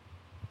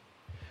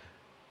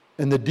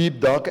 In the deep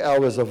dark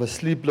hours of a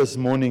sleepless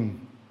morning,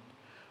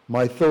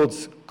 my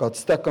thoughts got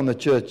stuck on the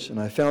church and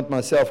I found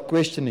myself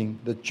questioning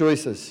the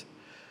choices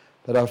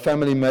that our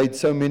family made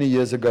so many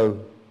years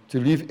ago to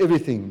leave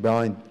everything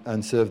behind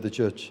and serve the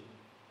church.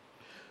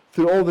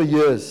 Through all the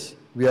years,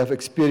 we have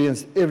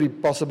experienced every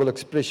possible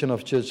expression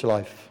of church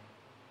life.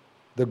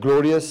 The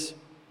glorious,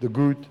 the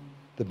good,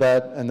 the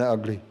bad, and the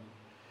ugly.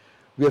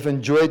 We have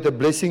enjoyed the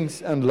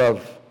blessings and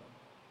love,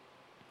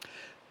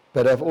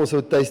 but have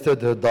also tasted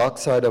the dark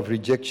side of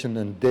rejection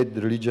and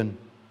dead religion.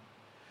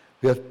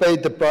 We have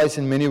paid the price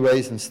in many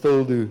ways and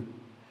still do.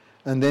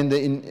 And then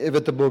the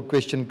inevitable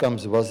question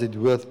comes, was it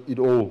worth it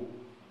all?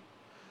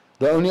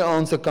 The only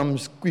answer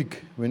comes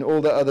quick when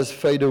all the others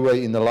fade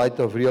away in the light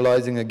of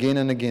realizing again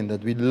and again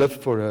that we live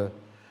for her.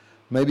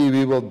 Maybe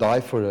we will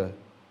die for her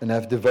and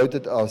have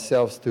devoted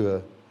ourselves to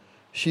her.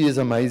 She is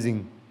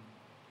amazing.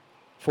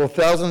 For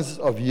thousands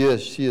of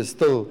years, she is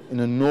still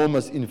an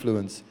enormous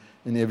influence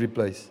in every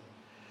place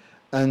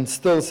and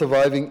still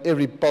surviving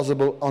every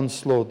possible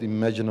onslaught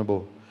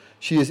imaginable.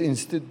 She is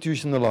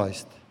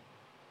institutionalized,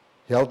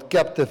 held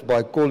captive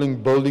by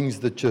calling buildings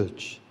the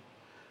church,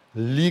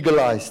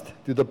 legalized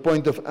to the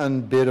point of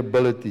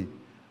unbearability,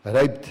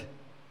 raped,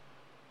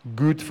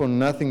 good for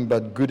nothing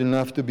but good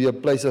enough to be a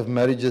place of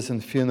marriages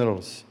and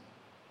funerals,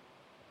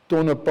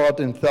 torn apart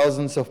in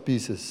thousands of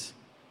pieces,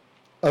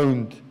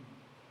 owned,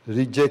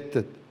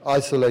 rejected,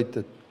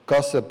 isolated,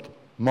 gossiped,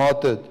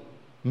 martyred,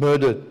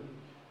 murdered,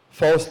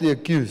 falsely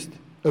accused,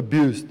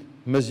 abused,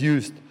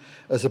 misused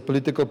as a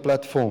political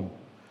platform,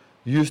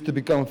 used to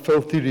become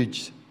filthy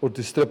rich or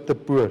to strip the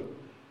poor,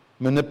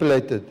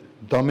 manipulated,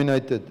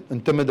 dominated,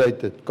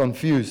 intimidated,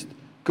 confused,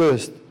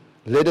 cursed,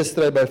 led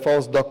astray by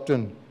false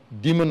doctrine,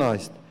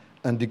 demonized,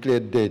 and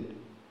declared dead.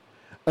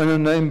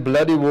 Unnamed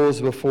bloody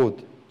wars were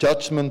fought,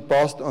 judgment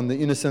passed on the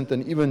innocent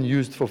and even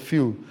used for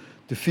fuel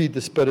to feed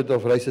the spirit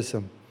of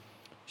racism.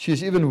 She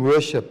is even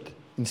worshipped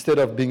instead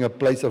of being a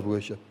place of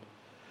worship.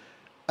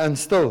 And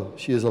still,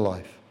 she is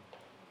alive.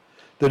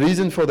 The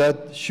reason for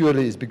that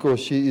surely is because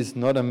she is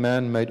not a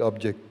man-made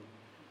object.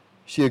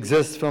 She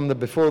exists from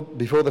before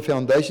the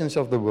foundations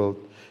of the world.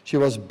 She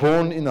was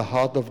born in the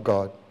heart of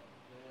God.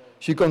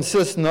 She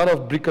consists not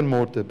of brick and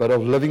mortar, but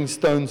of living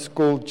stones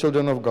called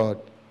children of God.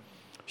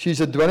 She is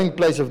a dwelling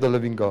place of the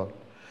living God.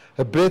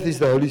 Her breath is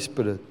the Holy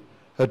Spirit.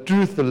 Her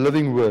truth, the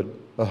living word.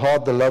 Her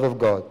heart, the love of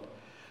God.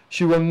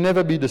 She will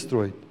never be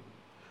destroyed.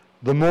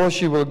 The more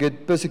she will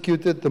get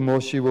persecuted, the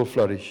more she will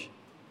flourish.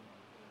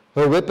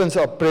 Her weapons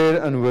are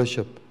prayer and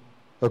worship.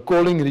 Her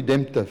calling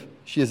redemptive.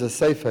 She is a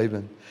safe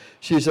haven.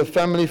 She is a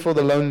family for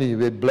the lonely,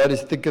 where blood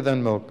is thicker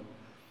than milk.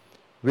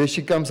 Where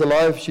she comes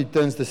alive, she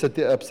turns the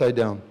city upside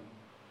down.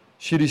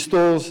 She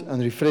restores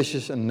and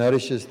refreshes and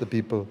nourishes the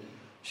people.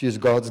 She is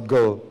God's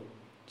girl.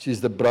 She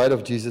is the bride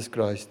of Jesus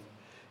Christ.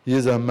 He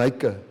is her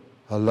maker,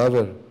 her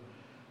lover,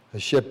 her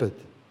shepherd.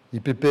 He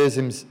prepares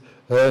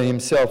her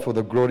himself for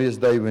the glorious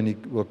day when he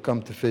will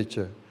come to fetch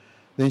her.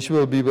 Then she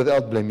will be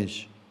without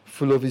blemish,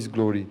 full of his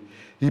glory.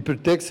 He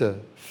protects her.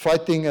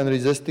 Fighting and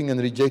resisting and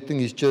rejecting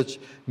his church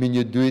mean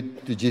you do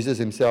it to Jesus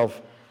himself.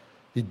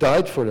 He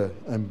died for her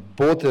and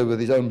bought her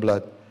with his own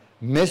blood.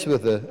 Mess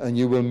with her and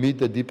you will meet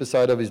the deeper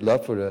side of his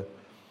love for her.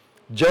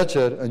 Judge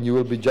her and you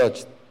will be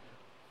judged.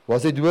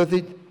 Was it worth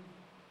it?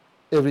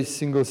 Every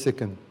single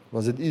second.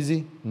 Was it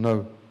easy?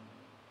 No.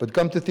 But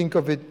come to think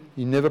of it,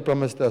 he never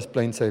promised us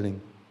plain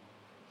sailing.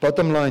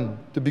 Bottom line,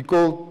 to be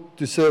called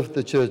to serve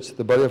the church,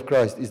 the body of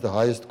Christ, is the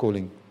highest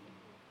calling.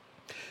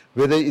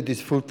 Whether it is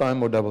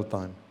full-time or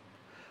double-time.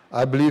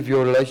 I believe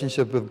your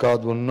relationship with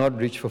God will not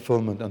reach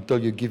fulfillment until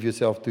you give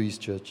yourself to his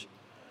church.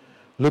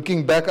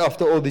 Looking back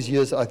after all these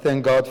years, I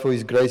thank God for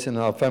his grace and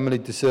our family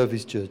to serve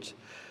his church.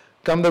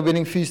 Come the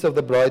wedding feast of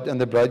the bride and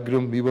the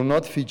bridegroom, we will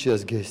not feature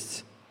as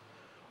guests,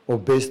 or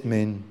best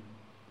men,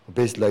 or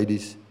best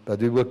ladies, but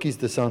we will kiss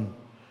the Son,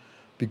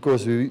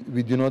 because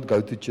we do not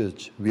go to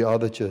church. We are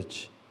the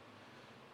church.